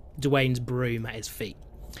sees Dwayne's broom at his feet.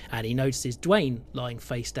 And he notices Dwayne lying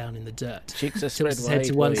face down in the dirt. Cheeks are Tilts spread his head wide,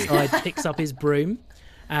 to one boy. side, picks up his broom,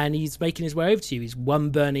 and he's making his way over to you. He's one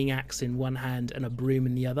burning axe in one hand and a broom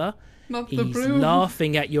in the other. Not He's the broom.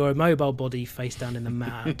 laughing at your immobile body face down in the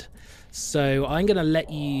mud. So I'm going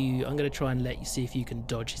to try and let you see if you can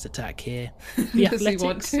dodge his attack here. The Does he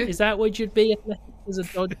want athletics, to? is that what you'd be? Athletics as a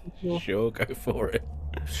dodge? Sure, go for it.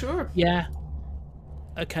 Sure. Yeah.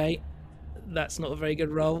 Okay. That's not a very good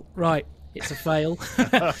roll. Right. It's a fail.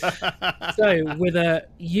 So with a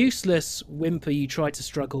useless whimper, you try to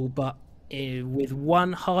struggle, but with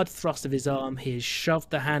one hard thrust of his arm, he has shoved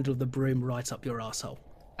the handle of the broom right up your arsehole.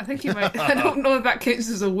 I think you might. I don't know if that counts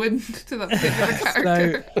as a win to that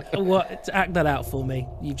particular character. So, act that out for me.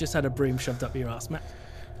 You've just had a broom shoved up your ass, Matt.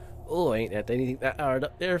 Oh, I ain't had anything that hard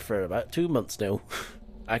up there for about 2 months now.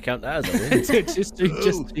 I count that as a win. just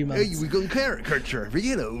 2 months. Hey, we got caricature.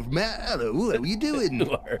 Matt, hello, how you doing?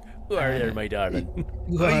 Who are there, my darling?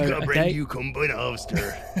 I got a Okay. brand new combine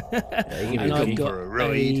harvester. And I've got for a ride.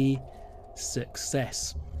 a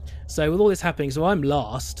success. So with all this happening, so I'm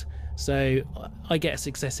last. So I get a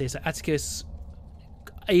success here. So Atticus,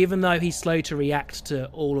 even though he's slow to react to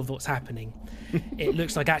all of what's happening, it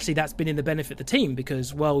looks like actually that's been in the benefit of the team,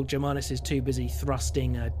 because while Germanus is too busy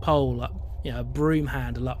thrusting a pole up, a broom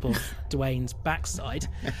handle up of Dwayne's backside,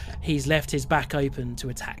 he's left his back open to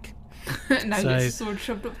attack. Now So- his sword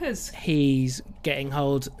shoved up his. He's grabbing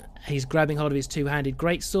hold of his two-handed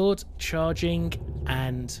greatsword, charging,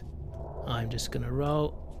 and I'm just going to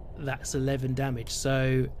roll. That's 11 damage.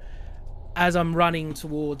 So as I'm running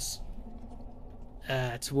towards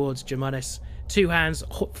Germanus, two hands,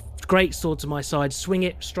 great sword to my side, swing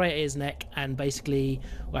it straight at his neck, and basically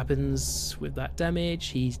what happens with that damage?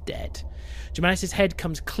 He's dead. Germanus' head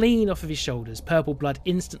comes clean off of his shoulders. Purple blood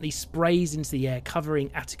instantly sprays into the air, covering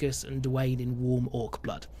Atticus and Dwayne in warm orc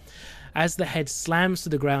blood. As the head slams to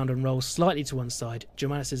the ground and rolls slightly to one side,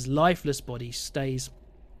 Germanus' lifeless body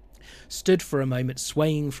stood for a moment,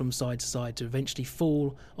 swaying from side to side to eventually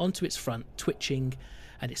fall onto its front, twitching,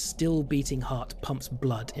 and its still beating heart pumps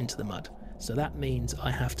blood into the mud. So that means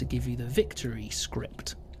I have to give you the victory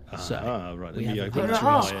script. Right. we Let me have a open victory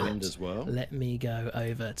my script. end as well. Let me go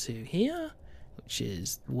over to here, which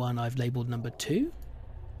is the one I've labelled number 2.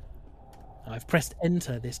 I've pressed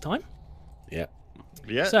enter this time. Yeah.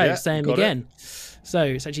 Yeah. So, yeah, same got it. again. So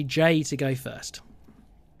it's actually Jay to go first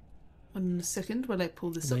 1 second while I pull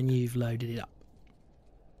this up. when you've loaded it up.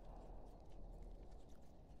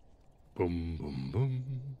 Boom, boom, boom.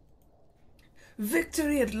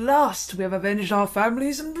 Victory at last! We have avenged our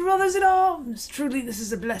families and brothers in arms! Truly, this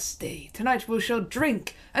is a blessed day. Tonight we shall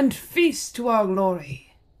drink and feast to our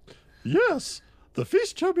glory. Yes, the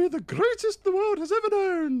feast shall be the greatest the world has ever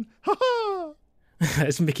known. Ha ha!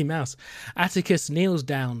 It's Mickey Mouse. Atticus kneels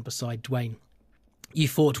down beside Dwayne. You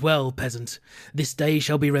fought well, peasant. This day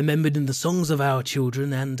shall be remembered in the songs of our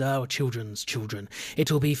children and our children's children. It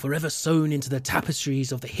will be forever sewn into the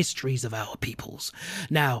tapestries of the histories of our peoples.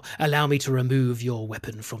 Now, allow me to remove your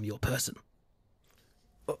weapon from your person.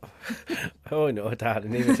 Oh no,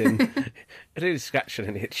 darling, even it is scratching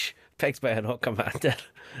an itch. Pegs better not come out there.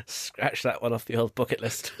 Scratch that one off the old bucket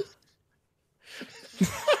list.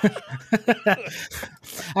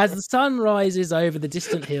 As the sun rises over the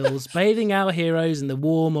distant hills, bathing our heroes in the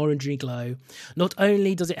warm orangey glow, not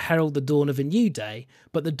only does it herald the dawn of a new day,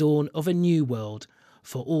 but the dawn of a new world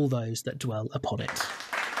for all those that dwell upon it.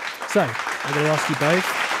 So, I'm going to ask you both,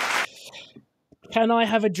 can I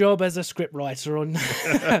have a job as a scriptwriter on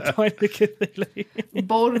A Pint of Cthulhu?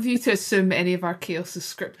 Bold of you to assume any of our chaos is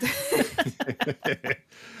scripted.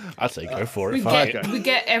 I'd say go for it. we Fine.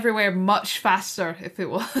 get everywhere much faster if it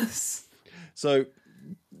was. So,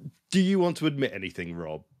 do you want to admit anything,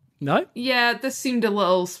 Rob? No? Yeah, this seemed a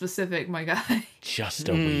little specific, my guy. Just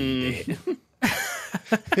a wee bit.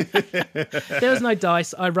 There was no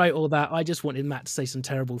dice. I wrote all that. I just wanted Matt to say some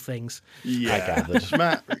terrible things. Yeah, I gathered.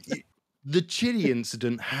 Matt, the chili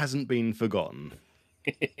incident hasn't been forgotten.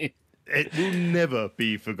 It will never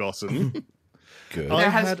be forgotten. Good. I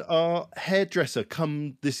There has- had our hairdresser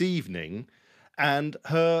come this evening, and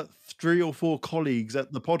her 3 or 4 colleagues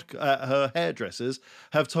at the her hairdressers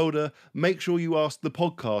have told her, make sure you ask the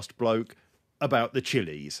podcast bloke about the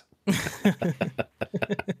chilies.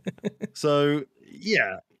 So,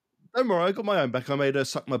 yeah. Don't worry, I got my own back. I made her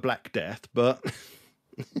suck my Black Death, but...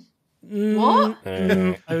 What?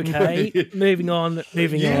 Okay, moving on.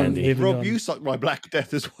 Rob, you sucked my Black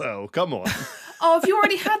Death as well. Come on. Oh, have you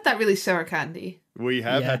already had that really sour candy? We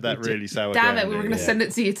have Yeah, had that we did. really sour Damn it, candy. we were going to send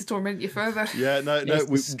it to you to torment you further. Yeah, no, It's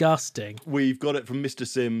we, disgusting. we've got it from Mr.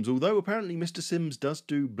 Sims, although apparently Mr. Sims does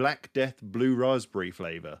do Black Death blue raspberry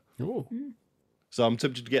flavour. Ooh. So I'm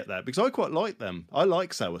tempted to get that because I quite like them. I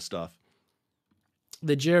like sour stuff.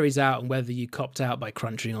 the jury's out on whether you copped out by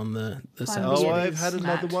crunching on the Oh, Oh, I've had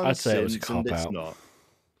another one I'd say it was a since, and it's cop-out. not.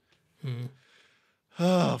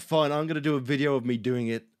 Oh, fine. I'm going to do a video of me doing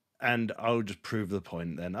it, and I'll just prove the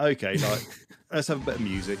point then. Okay, like, let's have a bit of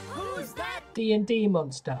music. Who's that? D&D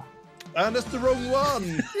monster. And that's the wrong one.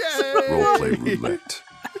 Yay! Roleplay roulette.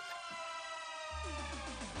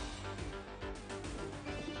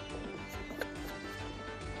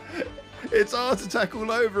 It's Art Attack all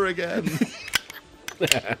over again.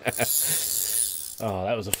 Oh,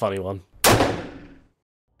 that was a funny one.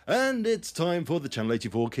 And it's time for the Channel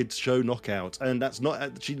 84 Kids Show Knockout. And that's not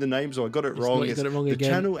actually the name, so I got it wrong. not, you got it wrong the again.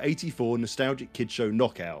 Channel 84 Nostalgic Kids Show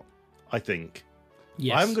Knockout, I think.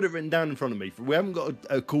 Yes. I haven't got it written down in front of me. We haven't got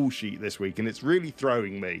a call sheet this week, and it's really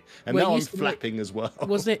throwing me. And Well, now it I'm used to be- flapping as well.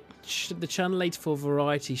 Wasn't it the Channel 84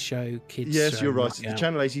 variety show kids? Yes, show you're right. It's the knockout?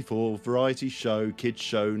 Channel 84 Variety Show Kids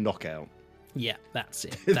Show Knockout. Yeah, that's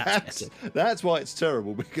it. That's better. That's why it's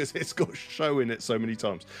terrible, because it's got show in it so many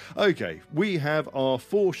times. Okay, we have our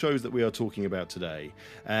 4 shows that we are talking about today,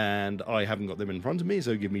 and I haven't got them in front of me,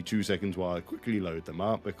 so give me 2 seconds while I quickly load them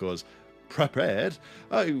up, because prepared.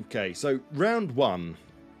 Okay, so round 1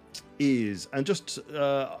 is, and just,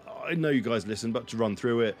 I know you guys listen, but to run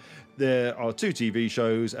through it, there are 2 TV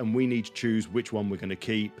shows, and we need to choose which one we're going to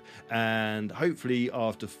keep. And hopefully,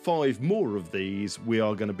 after 5 more of these, we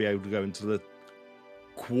are going to be able to go into the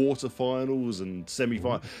quarterfinals and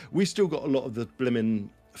semi-final. We still got a lot of the blimmin'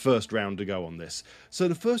 first round to go on this. So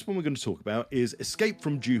the first one we're going to talk about is Escape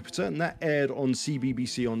from Jupiter, and that aired on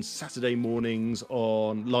CBBC on Saturday mornings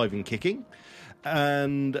on Live and Kicking.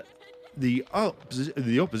 And the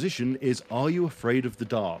opposition is Are You Afraid of the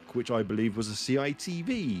Dark, which I believe was a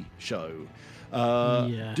CITV show.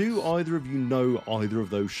 Yeah. Do either of you know either of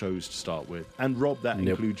those shows to start with? And Rob, that Nope.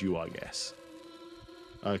 includes you, I guess.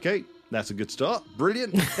 Okay, that's a good start.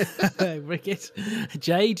 Brilliant. Ricket.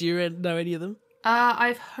 Jay, do you know any of them?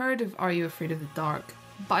 I've heard of Are You Afraid of the Dark,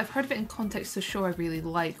 but I've heard of it in context of a show I really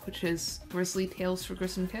like, which is Grizzly Tales for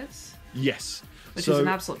Grissom Kids, Yes. which is an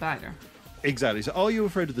absolute banger. Exactly. So Are You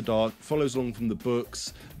Afraid of the Dark follows along from the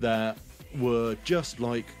books that were just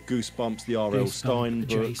like Goosebumps, the R.L. Stein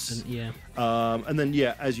books. Adjacent, yeah. And then,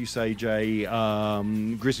 yeah, as you say, Jay,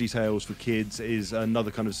 Grizzly Tales for Kids is another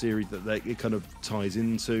kind of series that it kind of ties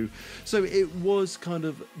into. So it was kind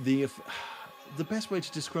of the best way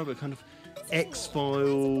to describe it, kind of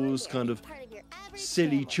X-Files, kind of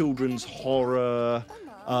silly children's horror,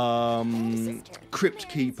 Crypt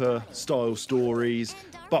Keeper style stories,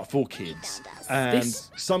 but for kids. And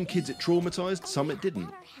some kids it traumatized, some it didn't.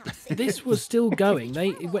 This was still going.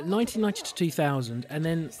 It went 1990 to 2000, and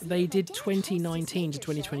then they did 2019 to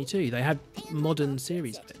 2022. They had modern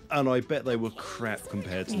series of it. And I bet they were crap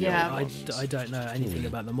compared to the Yeah. old ones. I don't know anything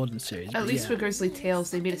about the modern series. At but least yeah. for Grizzly Tales,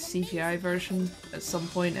 they made a CGI version at some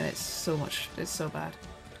point, and it's so bad.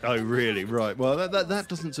 Oh, really? Right. Well, that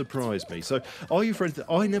doesn't surprise me. So, Are You Afraid?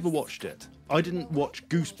 I never watched it. I didn't watch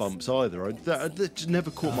Goosebumps either. That just never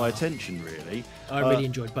caught my attention, really. I really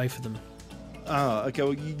enjoyed both of them. Okay.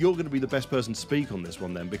 Well, you're going to be the best person to speak on this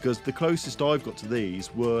one then, because the closest I've got to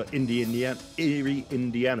these were Erie,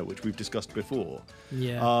 Indiana, which we've discussed before.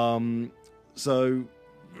 Yeah. So,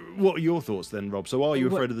 what are your thoughts then, Rob? So, Are You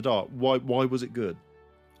Afraid of the Dark? Why was it good?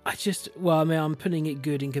 I'm putting it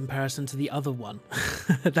good in comparison to the other one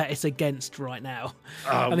that it's against right now.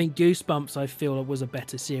 I mean, Goosebumps, I feel, was a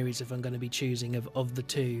better series if I'm going to be choosing of the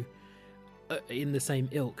two in the same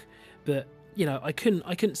ilk. But, you know, I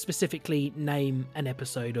couldn't specifically name an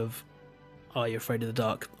episode of Are You Afraid of the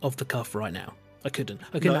Dark off the cuff right now. I couldn't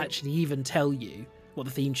actually even tell you what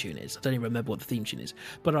the theme tune is. I don't even remember what the theme tune is.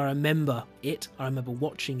 But I remember it. I remember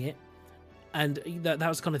watching it. And that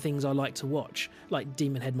was kind of things I like to watch, like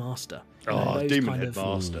Demon Headmaster. Demon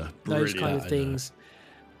Headmaster. Those Brilliant. kind of things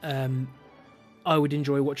I would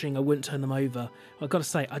enjoy watching. I wouldn't turn them over. I've got to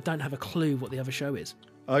say, I don't have a clue what the other show is.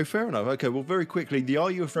 Oh, fair enough. Okay, well, very quickly, the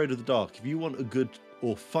Are You Afraid of the Dark? If you want a good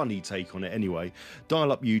or funny take on it anyway,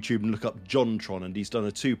 dial up YouTube and look up Jontron, and he's done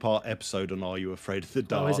a 2-part episode on Are You Afraid of the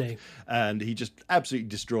Dark? is he? And he just absolutely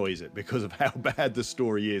destroys it because of how bad the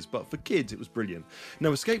story is. But for kids, it was brilliant.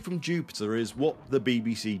 Now, Escape from Jupiter is what the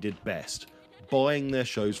BBC did best, buying their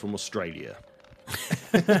shows from Australia.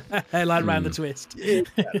 Like Round the Twist.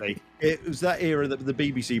 Exactly. It was that era that the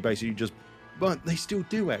BBC basically just, but they still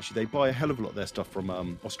do actually. They buy a hell of a lot of their stuff from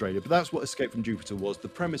Australia. But that's what Escape from Jupiter was. The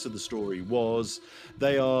premise of the story was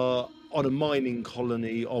they are on a mining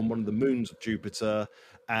colony on one of the moons of Jupiter,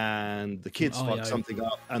 and the kids fuck Io. something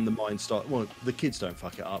up, and the mine start. Well, the kids don't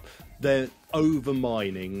fuck it up. They're over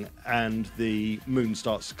mining, and the moon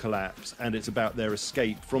starts to collapse, and it's about their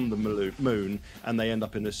escape from the moon, and they end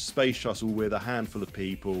up in a space shuttle with a handful of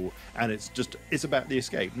people, and it's about the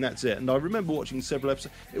escape, and that's it. And I remember watching several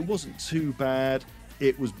episodes. It wasn't too bad.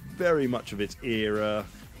 It was very much of its era.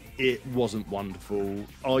 It wasn't wonderful.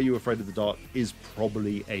 Are You Afraid of the Dark is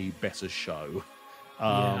probably a better show.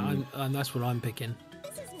 And that's what I'm picking.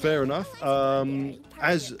 Fair enough.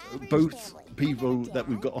 As both people that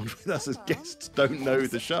we've got on with us as guests don't know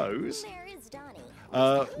the shows,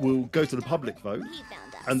 we'll go to the public vote.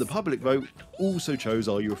 And the public vote also chose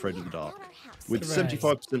Are You Afraid of the Dark? With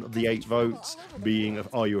 75% of the 8 votes being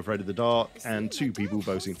Are You Afraid of the Dark, and 2 people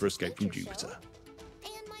voting for Escape from Jupiter.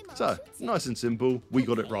 So, nice and simple. We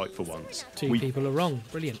got it right for once. 2 people are wrong.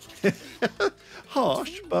 Brilliant.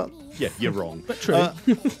 Harsh, but yeah, you're wrong. But true.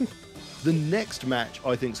 The next match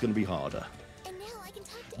I think is going to be harder.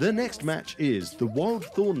 The next match is the Wild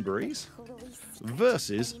Thornberrys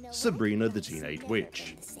versus Sabrina the Teenage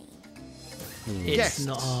Witch. It's Yes.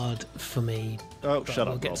 not hard for me. Oh, but shut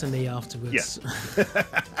we'll up, get Rob. to me afterwards. Yes.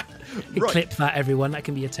 Right. Clip that, everyone. That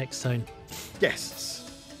can be a text tone. Yes.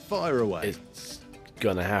 Fire away. It's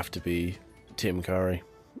gonna have to be Tim Curry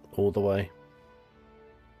all the way.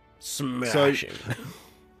 Smashing.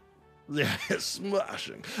 Yeah,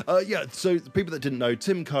 smashing. So the people that didn't know,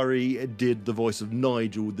 Tim Curry did the voice of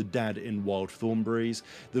Nigel, the dad in Wild Thornberrys.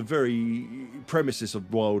 The very premises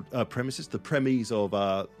of Wild Thornberrys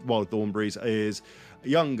is a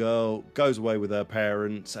young girl goes away with her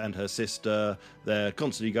parents and her sister. They're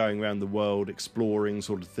constantly going around the world exploring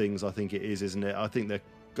sort of things. I think it is, isn't it? I think they're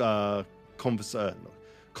conservationists.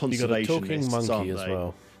 You got a talking monkey as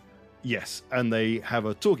well. Yes, and they have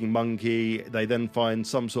a talking monkey. They then find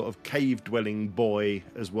some sort of cave-dwelling boy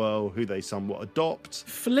as well, who they somewhat adopt.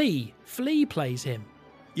 Flea plays him.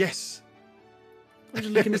 Yes. I'm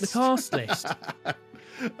just looking at the cast list.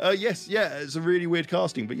 Yes, yeah, it's a really weird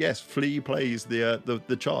casting, but yes, Flea plays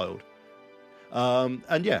the child.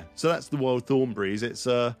 And yeah, so that's the Wild Thornberrys. It's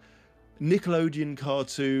a Nickelodeon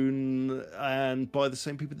cartoon, and by the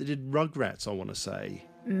same people that did Rugrats, I want to say.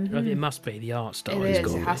 Mm-hmm. It must be. The art style It is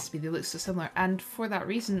is. It gone. has to be. They look so similar. And for that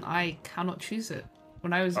reason, I cannot choose it.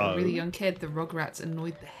 When I was a really young kid, the Rugrats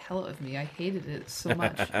annoyed the hell out of me. I hated it so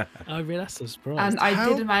much. Oh, really? That's a surprise. And I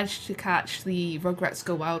did manage to catch the Rugrats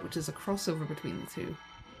Go Wild, which is a crossover between the two.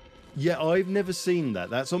 Yeah, I've never seen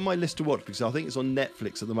that. That's on my list to watch because I think it's on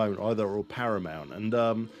Netflix at the moment, either or Paramount. And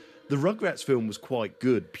the Rugrats film was quite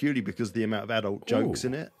good, purely because of the amount of adult jokes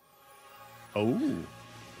in it. Oh.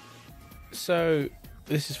 So,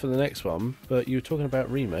 this is for the next one, but you were talking about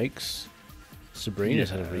remakes. Sabrina's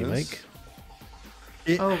had a remake.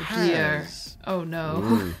 It Oh has. dear. Oh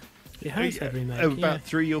no. It has had remake. About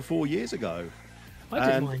 3 or 4 years ago. I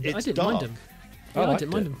didn't and mind. it's I didn't dark. mind them. I Yeah, I liked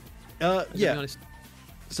didn't mind it. them. To be Yeah. honest.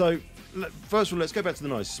 So, first of all, let's go back to the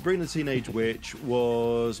nice. Sabrina the Teenage Witch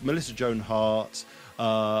was Melissa Joan Hart.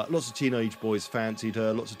 Lots of teenage boys fancied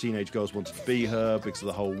her. Lots of teenage girls wanted to be her because of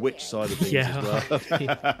the whole witch side of things as well.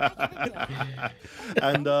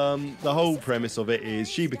 And the whole premise of it is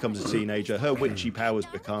she becomes a teenager. Her witchy powers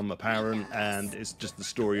become apparent, and it's just the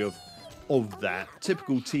story of that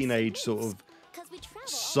typical teenage sort of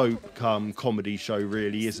soap come comedy show,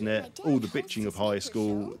 really, isn't it? All the bitching of high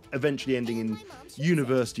school, eventually ending in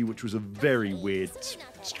university, which was a very weird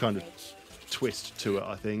kind of twist to it,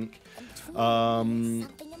 I think. And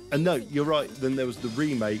no, you're right. Then there was the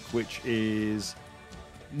remake, which is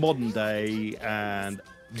modern day and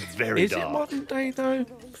very Is dark. it modern day though?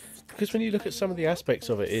 Because when you look at some of the aspects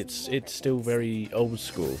of it, it's still very old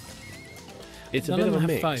school. It's a None bit of of a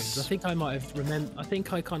them mix. have phones. I think I might have I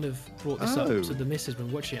think I kind of brought this up Oh. to the missus when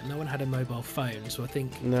watching it. No one had a mobile phone, so I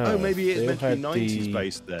think No, Oh, maybe it's they meant to be all had 90s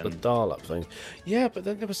based then. The dial-up thing. Yeah, but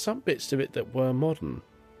then there were some bits to it that were modern.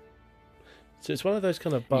 So it's one of those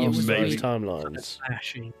kind of it was maybe. bastardized timelines.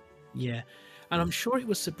 flashing. Yeah. And I'm sure it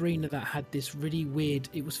was Sabrina that had this really weird.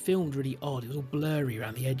 It was filmed really odd. It was all blurry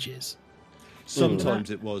around the edges.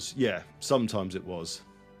 Sometimes it was, yeah. Sometimes it was.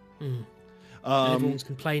 And everyone was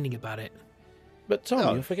complaining about it. But Tom,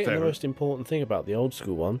 Oh, you're forgetting fair the enough. most important thing about the old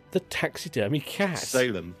school one: the taxidermy cat.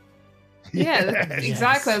 Salem. Yeah,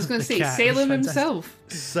 exactly. I was going to The say cat was Salem fantastic. himself.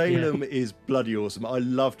 Salem is bloody awesome. I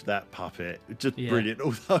loved that puppet. Just Yeah. brilliant.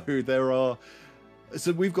 Although there are...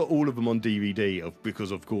 So we've got all of them on DVD,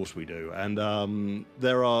 because of course we do. And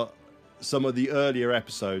there are some of the earlier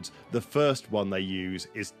episodes. The first one they use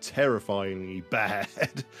is terrifyingly bad.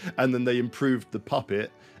 And then they improved the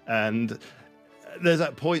puppet. And there's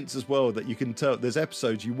at points as well that you can tell. There's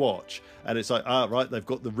episodes you watch, and it's like, right, they've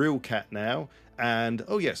got the real cat now, and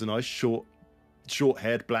oh yeah, it's a nice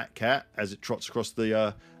short-haired black cat as it trots across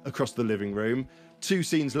the living room. 2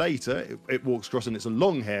 scenes later, it walks across and it's a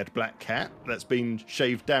long-haired black cat that's been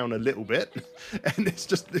shaved down a little bit, and it's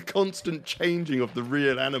just the constant changing of the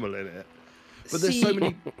real animal in it. But there's so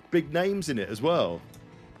many big names in it as well.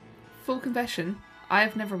 Full confession, I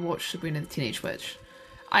have never watched Sabrina the Teenage Witch.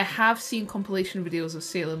 I have seen compilation videos of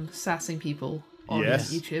Salem sassing people on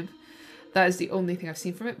YouTube. That is the only thing I've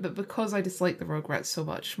seen from it, but because I dislike the Rugrats so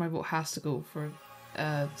much, my vote has to go for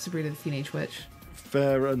Sabrina the Teenage Witch.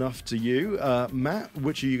 Fair enough to you. Matt,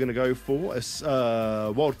 which are you going to go for?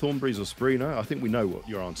 Wild Thornberrys or Sabrina? I think we know what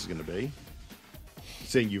your answer's going to be,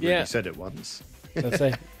 seeing you really said it once. I'd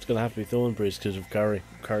say it's going to have to be Thornberrys because of Curry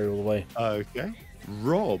all the way. Okay.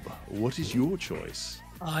 Rob, what is your choice?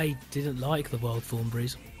 I didn't like the Wild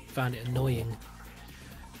Thornberrys. Found it annoying.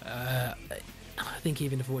 I think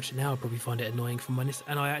even if I watch it now, I'd probably find it annoying from honest.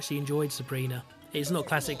 And I actually enjoyed Sabrina. It's not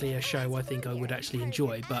classically a show I think I would actually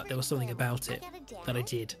enjoy, but there was something about it that I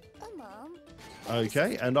did.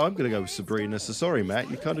 Okay, and I'm going to go with Sabrina. So sorry,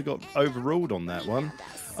 Matt, you kind of got overruled on that one.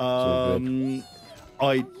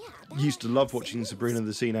 I used to love watching Sabrina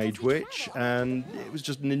the Teenage Witch, and it was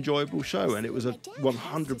just an enjoyable show, and it was a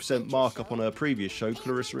 100% markup on her previous show,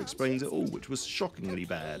 Clarissa Explains It All, which was shockingly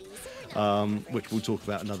bad, which we'll talk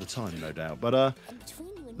about another time, no doubt. But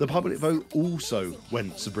the public vote also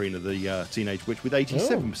went Sabrina the Teenage Witch, with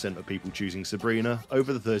 87% of people choosing Sabrina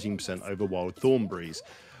over the 13% over Wild Thornberrys.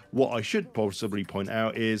 What I should possibly point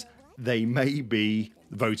out is they may be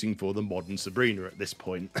voting for the modern Sabrina at this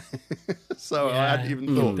point. So I hadn't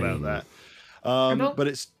even thought about that. But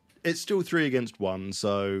it's still 3 against 1,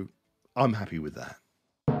 so I'm happy with that.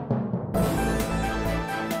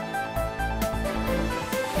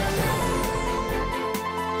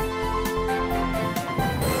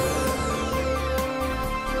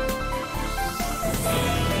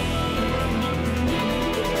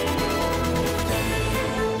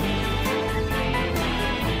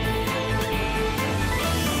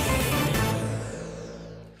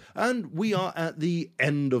 And we are at the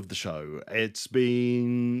end of the show. It's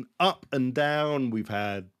been up and down. We've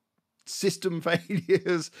had system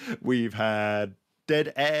failures. We've had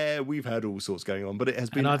dead air. We've had all sorts going on. But it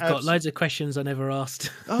has been. And I've got loads of questions I never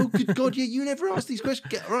asked. Oh, good God. Yeah, you never asked these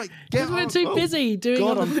questions. Get We're too busy doing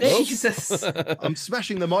God, other things. Jesus. I'm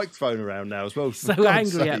smashing the microphone around now as well. So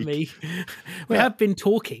angry at me. We have been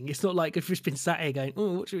talking. It's not like we've just been sat here going,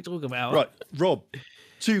 oh, what should we talk about? Right, Rob.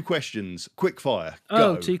 2 questions, quick fire.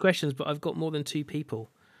 Go. 2 questions, but I've got more than 2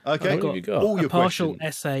 people. Okay, I've got all your a partial questions.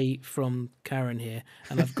 essay from Karen here,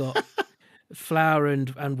 and I've got Flower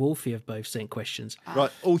and Wolfie have both sent questions.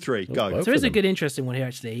 Right, all 3, go. So there's a good, interesting one here,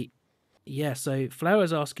 actually. Yeah, so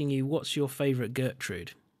Flower's asking you, what's your favourite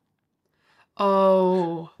Gertrude?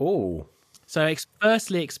 Oh. So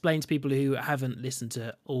firstly, explain to people who haven't listened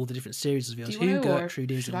to all the different series of yours who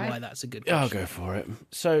Gertrude is and why that's a good question. I'll go for it.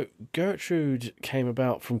 So Gertrude came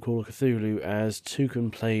about from Call of Cthulhu as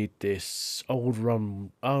Toucan played this old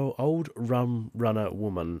rum runner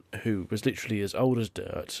woman who was literally as old as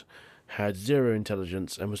dirt, had 0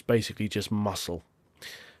 intelligence, and was basically just muscle.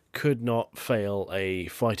 Could not fail a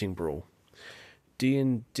fighting brawl.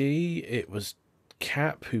 D&D, it was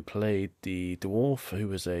Cap, who played the dwarf, who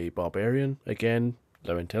was a barbarian, again,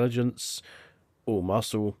 low intelligence, all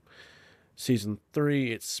muscle. Season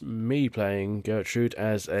 3, it's me playing Gertrude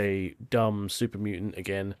as a dumb super mutant,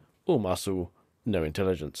 again, all muscle, no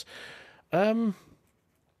intelligence.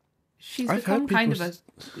 She's become kind of a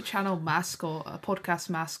channel mascot, a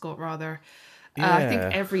podcast mascot, rather. I think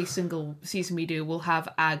every single season we do will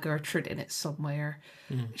have a Gertrude in it somewhere.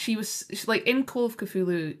 She's like in Call of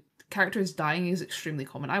Cthulhu, characters dying is extremely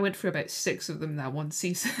common. I went through about 6 of them that one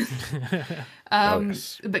season.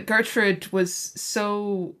 But Gertrude was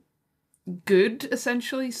so good,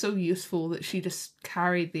 essentially, so useful that she just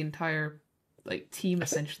carried the entire team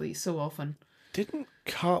essentially so often. Didn't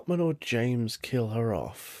Cartman or James kill her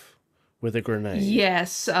off with a grenade?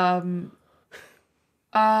 Yes. Because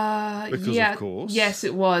of course. Yes,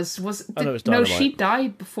 it was. It was No, Dynamite. she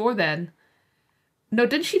died before then. No,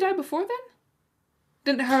 didn't she die before then?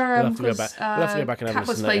 Didn't her? We'll have to go back. We'll have to go back and have a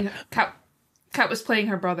listen later. Cat was playing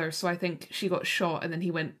her brother, so I think she got shot, and then he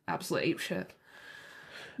went absolute apeshit.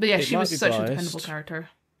 But yeah, she was such a dependable character.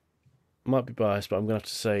 Might be biased, but I'm going to have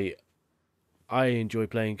to say I enjoy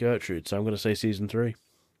playing Gertrude, so I'm going to say season 3.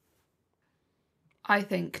 I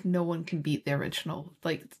think no one can beat the original.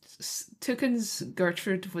 Toucan's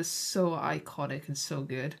Gertrude was so iconic and so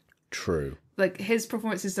good. True. Like, his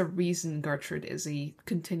performance is the reason Gertrude is a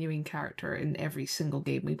continuing character in every single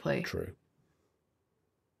game we play. True.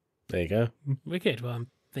 There you go. Wicked. Well, I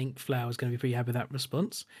think Flower's going to be pretty happy with that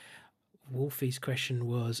response. Wolfie's question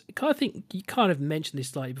was, I think you kind of mentioned this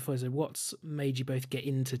slightly before, so what's made you both get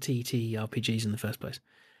into TTRPGs in the first place?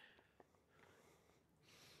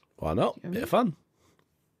 Why not? Bit of fun.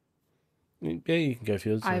 Yeah, you can go for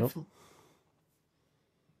yours.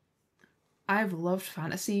 I've loved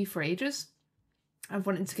fantasy for ages. I've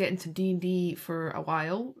wanted to get into D&D for a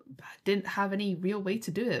while, but I didn't have any real way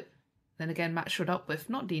to do it. Then again, Matt showed up with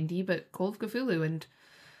not D&D, but Call of Cthulhu, and,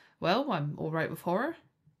 well, I'm all right with horror.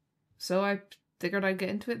 So I figured I'd get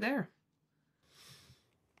into it there.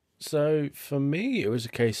 So for me, it was a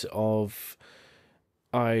case of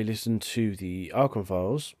I listened to the Arkham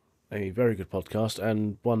Files, a very good podcast,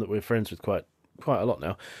 and one that we're friends with quite a lot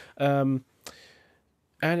now.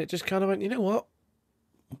 And it just kind of went, you know what?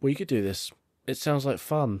 We could do this. It sounds like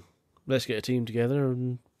fun. Let's get a team together,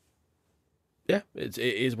 and yeah, it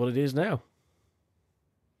is what it is now.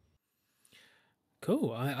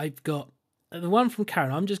 Cool. I've got the one from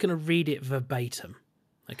Karen. I'm just going to read it verbatim.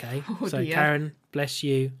 Okay. Oh, so dear. Karen, bless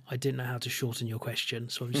you. I didn't know how to shorten your question,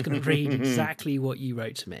 so I'm just going to read exactly what you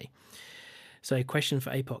wrote to me. So, question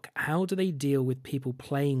for APOC: how do they deal with people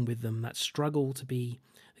playing with them that struggle to be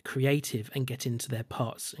creative and get into their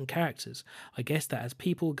parts and characters? I guess that as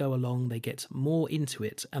people go along, they get more into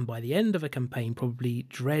it, and by the end of a campaign, probably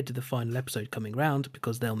dread the final episode coming round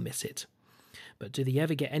because they'll miss it. But do they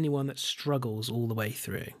ever get anyone that struggles all the way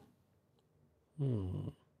through?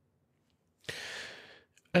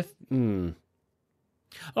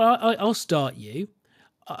 I'll start you.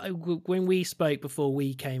 When we spoke before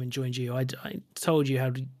we came and joined you, I told you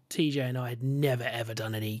how TJ and I had never ever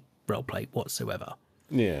done any roleplay whatsoever.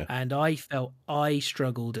 Yeah. And I felt I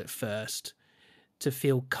struggled at first to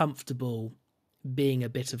feel comfortable being a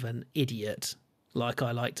bit of an idiot, like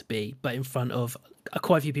I like to be, but in front of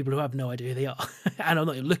quite a few people who have no idea who they are. And I'm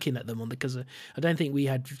not looking at them because I don't think we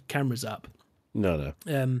had cameras up. No.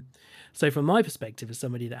 So from my perspective, as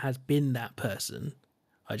somebody that has been that person,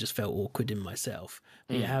 I just felt awkward in myself.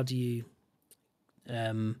 But yeah, how do you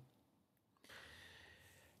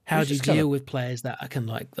deal with players that are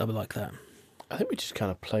like that? I think we just kind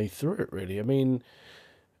of play through it, really. I mean,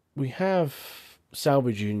 we have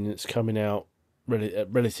salvage units coming out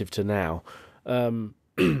relative to now.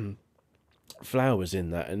 Flowers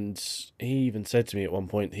in that, and he even said to me at one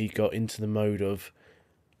point he got into the mode of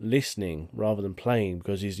listening rather than playing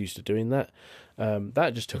because he's used to doing that.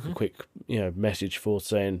 That just took a quick, message for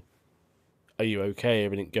saying, "Are you okay?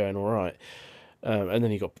 Everything going all right?" And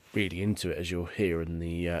then he got really into it, as you'll hear in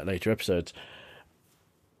the later episodes.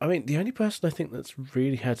 I mean, the only person I think that's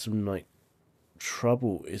really had some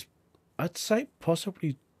trouble is, I'd say,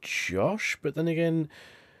 possibly Josh. But then again,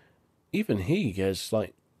 even he has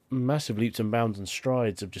massive leaps and bounds and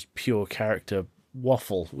strides of just pure character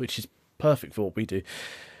waffle, which is perfect for what we do.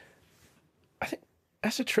 I think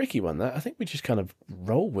that's a tricky one. That I think we just kind of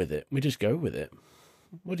roll with it. We just go with it.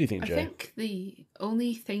 What do you think, Jay? I think the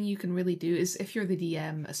only thing you can really do is, if you're the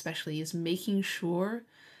DM especially, is making sure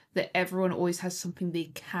that everyone always has something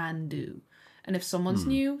they can do. And if someone's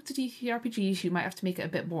new to TTRPGs, you might have to make it a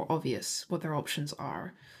bit more obvious what their options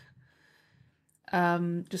are.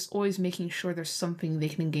 Just always making sure there's something they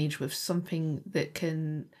can engage with, something that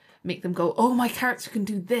can make them go, oh, my character can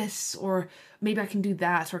do this, or maybe I can do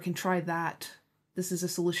that, or I can try that. This is a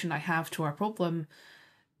solution I have to our problem.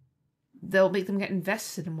 They'll make them get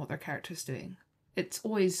invested in what their character's doing. It's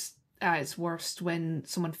always at its worst when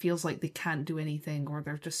someone feels like they can't do anything or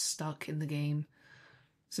they're just stuck in the game.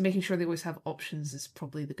 So making sure they always have options is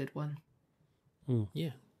probably the good one. Yeah.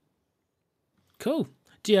 Cool.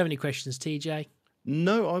 Do you have any questions, TJ?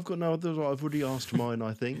 No, I've got no others. I've already asked mine,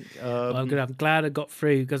 I think. Well, I'm glad I got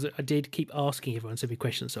through because I did keep asking everyone so many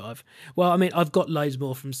questions. So I've got loads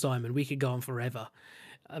more from Simon. We could go on forever.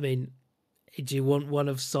 I mean, do you want one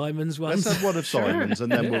of Simon's ones? Let's have one of Simon's,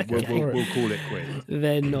 and then we'll call it quits.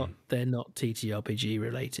 They're not TTRPG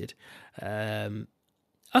related.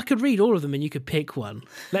 I could read all of them and you could pick one.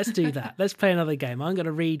 Let's do that. Let's play another game. I'm going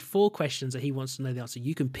to read 4 questions that he wants to know the answer.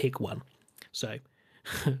 You can pick one. So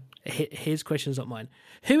his question's not mine.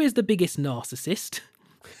 Who is the biggest narcissist?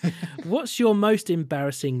 What's your most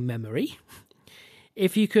embarrassing memory?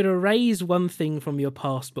 If you could erase one thing from your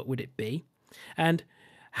past, what would it be? And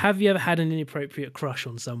have you ever had an inappropriate crush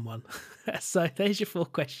on someone? So there's your 4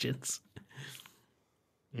 questions.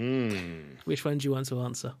 Which one do you want to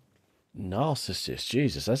answer? Narcissist.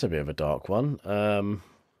 Jesus, that's a bit of a dark one.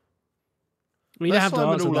 We don't have to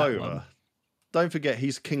Simon answer all that over. one. Don't forget,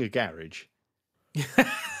 he's king of garage.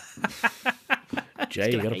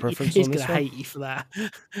 Jay, you got a preference He's on this gonna one? hate you for that.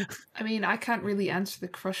 I mean, I can't really answer the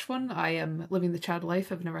crush one. I am living the Chad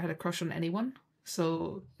life. I've never had a crush on anyone.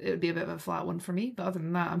 So it would be a bit of a flat one for me. But other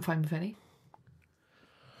than that, I'm fine with any.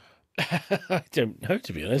 I don't know,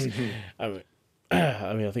 to be honest. I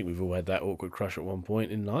think we've all had that awkward crush at one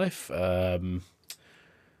point in life. I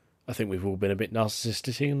think we've all been a bit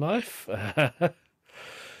narcissistic in life.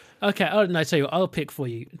 Okay, oh no, tell you what, I'll pick for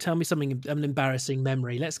you. Tell me something, an embarrassing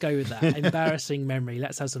memory. Let's go with that. Embarrassing memory.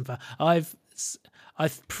 Let's have some fun. I'm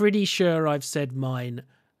pretty sure I've said mine,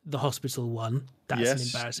 the hospital one. That's an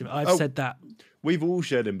Yes. embarrassing. I've said that. We've all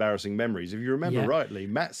shared embarrassing memories. If you remember Yeah. rightly,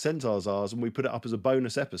 Matt sent ours and we put it up as a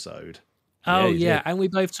bonus episode. Oh you yeah, did. and we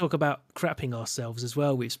both talk about crapping ourselves as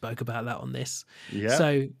well. We've spoke about that on this. Yeah.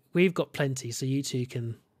 So we've got plenty. So you two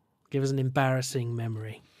can give us an embarrassing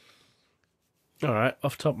memory. All right,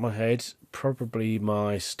 off the top of my head, probably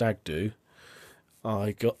my stag do.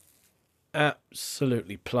 I got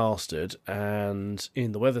absolutely plastered, and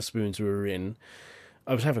in the Weatherspoons we were in,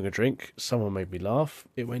 I was having a drink, someone made me laugh,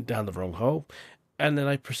 it went down the wrong hole, and then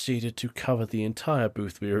I proceeded to cover the entire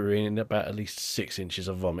booth we were in about at least 6 inches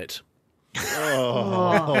of vomit,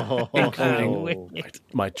 Oh, including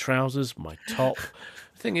my trousers, my top.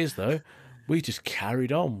 Thing is, though, we just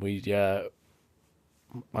carried on.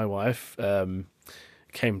 My wife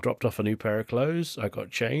dropped off a new pair of clothes. I got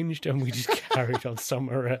changed, and we just carried on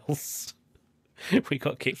somewhere else. We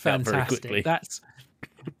got kicked out very Fantastic. quickly. That's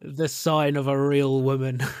the sign of a real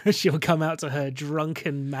woman. She'll come out to her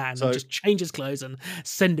drunken man So- and just change his clothes and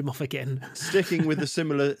send him off again. Sticking with the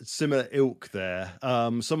similar ilk there,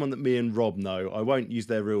 someone that me and Rob know, I won't use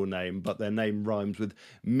their real name, but their name rhymes with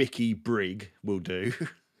Mickey Brigg, will do.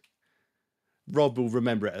 Rob will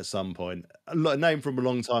remember it at some point. A name from a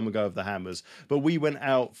long time ago of the Hammers. But we went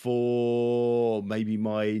out for maybe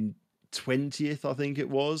my 20th, I think it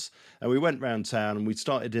was. And we went round town and we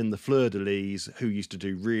started in the Fleur de Lis, who used to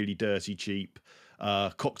do really dirty, cheap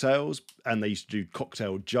cocktails. And they used to do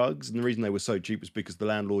cocktail jugs. And the reason they were so cheap was because the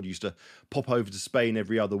landlord used to pop over to Spain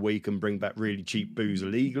every other week and bring back really cheap booze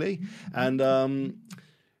illegally. And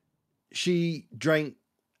she drank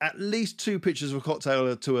at least 2 pitchers of a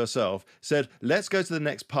cocktail to herself, said, let's go to the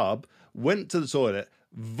next pub, went to the toilet,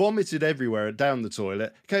 vomited everywhere down the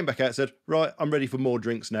toilet, came back out, said, right, I'm ready for more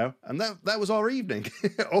drinks now. And that was our evening.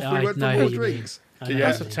 Off I we went for know more who you mean. drinks. I know Yeah.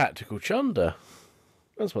 That's a tactical chunder.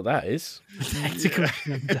 That's what that is.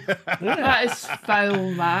 That is foul,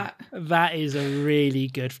 Matt. That is a really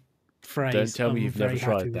good phrase. Don't tell me I'm you've very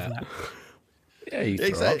never happy tried with that. Yeah, you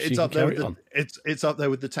It's, throw up, so it's you can up there carry with on. it's up there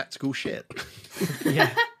with the tactical shit.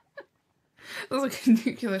 Yeah. That's like a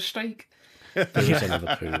nuclear strike. There is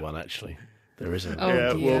another poo one, actually. There is another Oh, Yeah,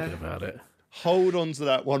 one dear. talking about it. Hold on to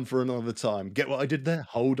that one for another time. Get what I did there?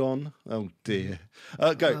 Hold on. Oh dear.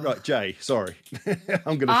 Go right, Jay. Sorry,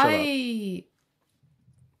 I'm going to shut up. I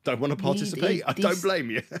Don't want to participate. I don't dec-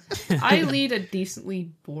 blame you. I lead a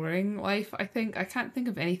decently boring life, I think. I can't think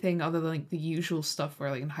of anything other than like the usual stuff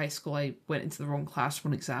where like in high school I went into the wrong class for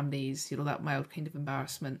an exam days, that mild kind of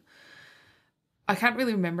embarrassment. I can't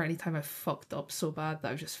really remember any time I fucked up so bad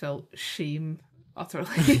that I've just felt shame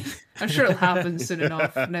utterly. I'm sure it'll happen soon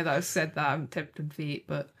enough. Now that I've said that, I'm tempting fate,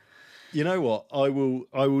 but You know what? I will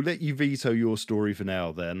let you veto your story for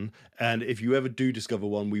now then. And if you ever do discover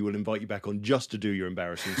one, we will invite you back on just to do your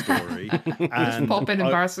embarrassing story. just And pop in, I-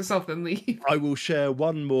 embarrass myself, then leave. I will share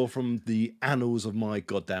one more from the annals of my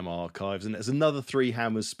goddamn archives, and it's another Three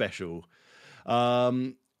Hammers special.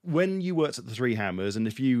 When you worked at the Three Hammers, and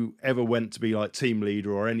if you ever went to be like team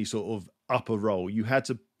leader or any sort of upper role, you had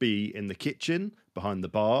to be in the kitchen, behind the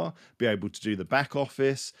bar, be able to do the back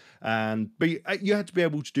office, and you had to be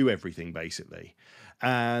able to do everything basically.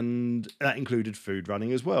 And that included food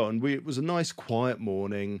running as well. And it was a nice quiet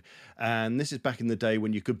morning. And this is back in the day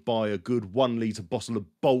when you could buy a good 1 litre bottle of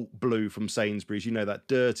Bolt Blue from Sainsbury's, that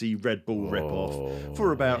dirty Red Bull rip-off,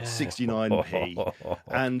 for about 69p.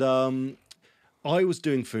 And I was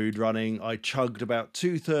doing food running. I chugged about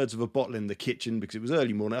 2/3 of a bottle in the kitchen because it was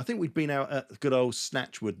early morning. I think we'd been out at good old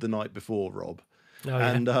Snatchwood the night before, Rob. Oh,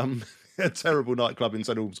 yeah. And a terrible nightclub in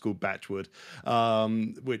St Albans called Batchwood,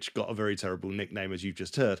 which got a very terrible nickname, as you've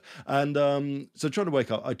just heard. And so trying to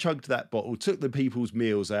wake up, I chugged that bottle, took the people's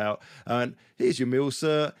meals out, and here's your meal,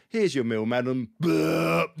 sir. Here's your meal, madam.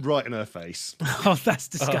 Right in her face. Oh, that's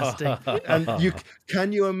disgusting. And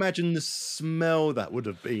can you imagine the smell that would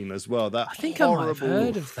have been as well? That I think I might have horrible.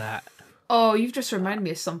 heard of that. Oh, you've just reminded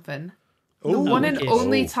me of something. The Ooh. one and yes.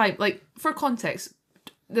 only time, like, for context,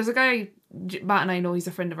 there's a guy, Matt and I know, he's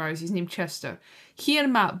a friend of ours, he's named Chester. He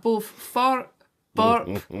and Matt both fart,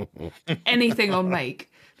 burp, anything on mic,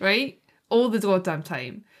 right? All the goddamn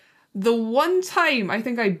time. The one time I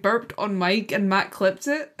think I burped on mic and Matt clipped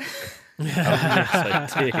it.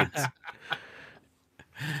 Yes, I did.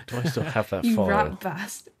 Do I still have that You file? rat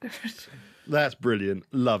bastard. That's brilliant.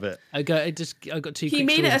 Love it. I got two. He quick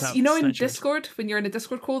made stories it, about you know, in Snatchwood. Discord, when you're in a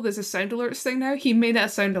Discord call, there's a sound alerts thing now. He made it a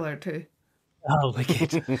sound alert too. Oh,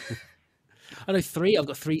 wicked. I know three. I've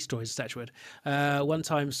got three stories of Snatchwood. One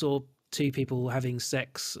time saw two people having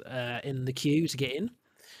sex in the queue to get in.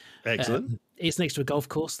 Excellent. It's next to a golf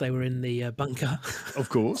course. They were in the bunker. Of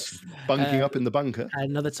course. Bunking up in the bunker.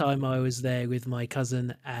 Another time I was there with my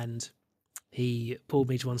cousin and he pulled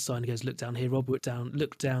me to one side and goes, "Look down here, Rob. Look down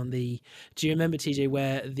the... Do you remember, TJ,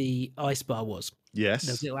 where the ice bar was? Yes.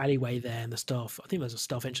 There's a little alleyway there and the staff... I think there's a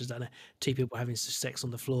staff entrance down there. Two people having sex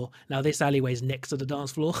on the floor. Now, this alleyway is next to the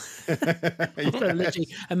dance floor. So literally,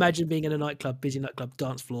 imagine being in a nightclub, busy nightclub,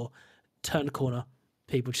 dance floor, turn the corner,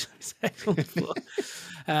 people just having sex on the floor.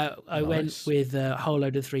 I went with a whole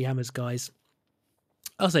load of Three Hammers guys.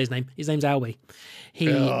 I'll say his name. His name's Albie. He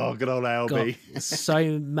Oh, good old Albie. got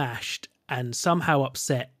so mashed and somehow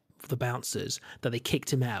upset the bouncers that they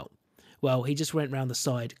kicked him out. Well, he just went round the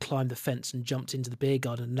side, climbed the fence and jumped into the beer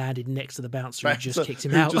garden and landed next to the bouncer who just kicked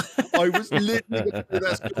him out. I was literally going to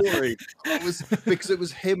that story. Because it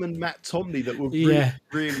was him and Matt Tomney that were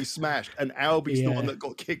really smashed, and Albie's the one that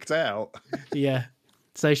got kicked out. Yeah.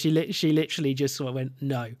 So she literally just sort of went,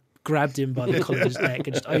 no, grabbed him by the collar of his neck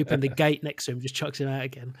and just opened the gate next to him, just chucks him out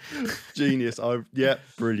again. Genius.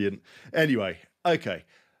 Brilliant. Anyway, okay.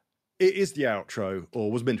 It is the outro,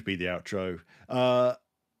 or was meant to be the outro.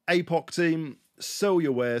 APOC team, sell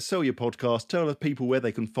your wares, sell your podcast, tell the people where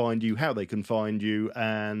they can find you, how they can find you,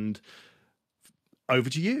 and over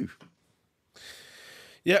to you.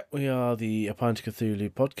 Yeah, we are the A Pint of Cthulhu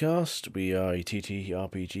podcast. We are a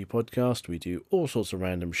TTRPG podcast. We do all sorts of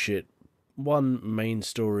random shit. One main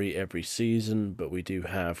story every season, but we do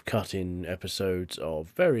have cut-in episodes of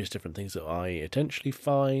various different things that I intentionally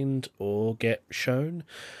find or get shown,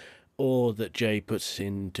 or that Jay puts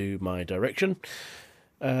into my direction.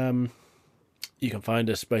 You can find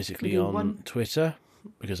us basically on Twitter,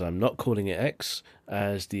 because I'm not calling it X,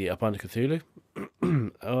 as the A Pint of Cthulhu.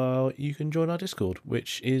 You can join our Discord,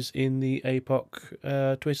 which is in the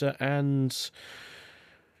APOC Twitter and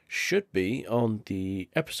should be on the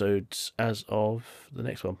episodes as of the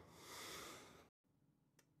next one.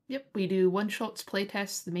 Yep, we do one-shots,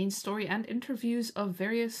 playtests, the main story, and interviews of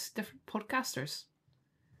various different podcasters.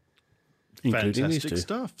 Including Fantastic these two.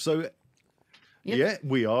 stuff. So, Yep. yeah,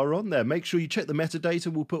 we are on there. Make sure you check the metadata.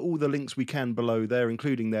 We'll put all the links we can below there,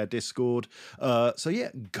 including their Discord. So, yeah,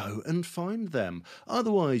 go and find them.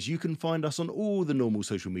 Otherwise, you can find us on all the normal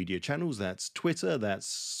social media channels. That's Twitter,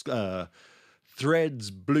 that's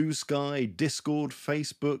Threads, Blue Sky, Discord,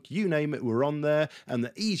 Facebook, you name it, we're on there. And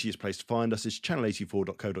the easiest place to find us is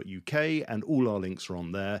channel84.co.uk, and all our links are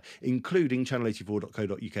on there, including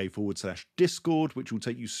channel84.co.uk/Discord, which will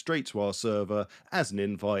take you straight to our server as an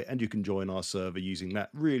invite, and you can join our server using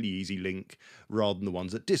that really easy link rather than the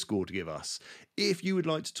ones that Discord give us. If you would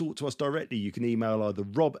like to talk to us directly, you can email either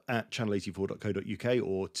rob@channel84.co.uk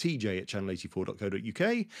or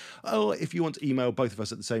tj@channel84.co.uk. Or if you want to email both of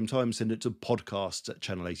us at the same time, send it to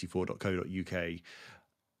podcasts@channel84.co.uk.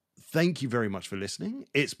 Thank you very much for listening.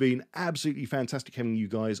 It's been absolutely fantastic having you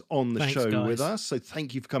guys on the show guys. with us. So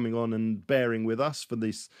thank you for coming on and bearing with us for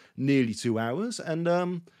this nearly 2 hours.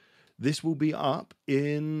 And this will be up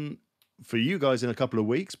for you guys in a couple of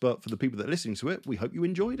weeks, but for the people that are listening to it, we hope you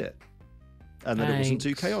enjoyed it. And that it wasn't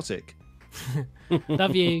too chaotic.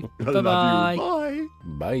 Love you. Love Bye-bye. you.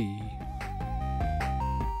 Bye. Bye.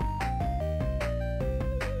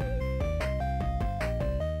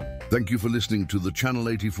 Thank you for listening to the Channel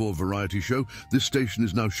 84 Variety Show. This station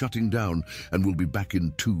is now shutting down and will be back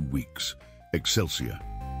in 2 weeks. Excelsior.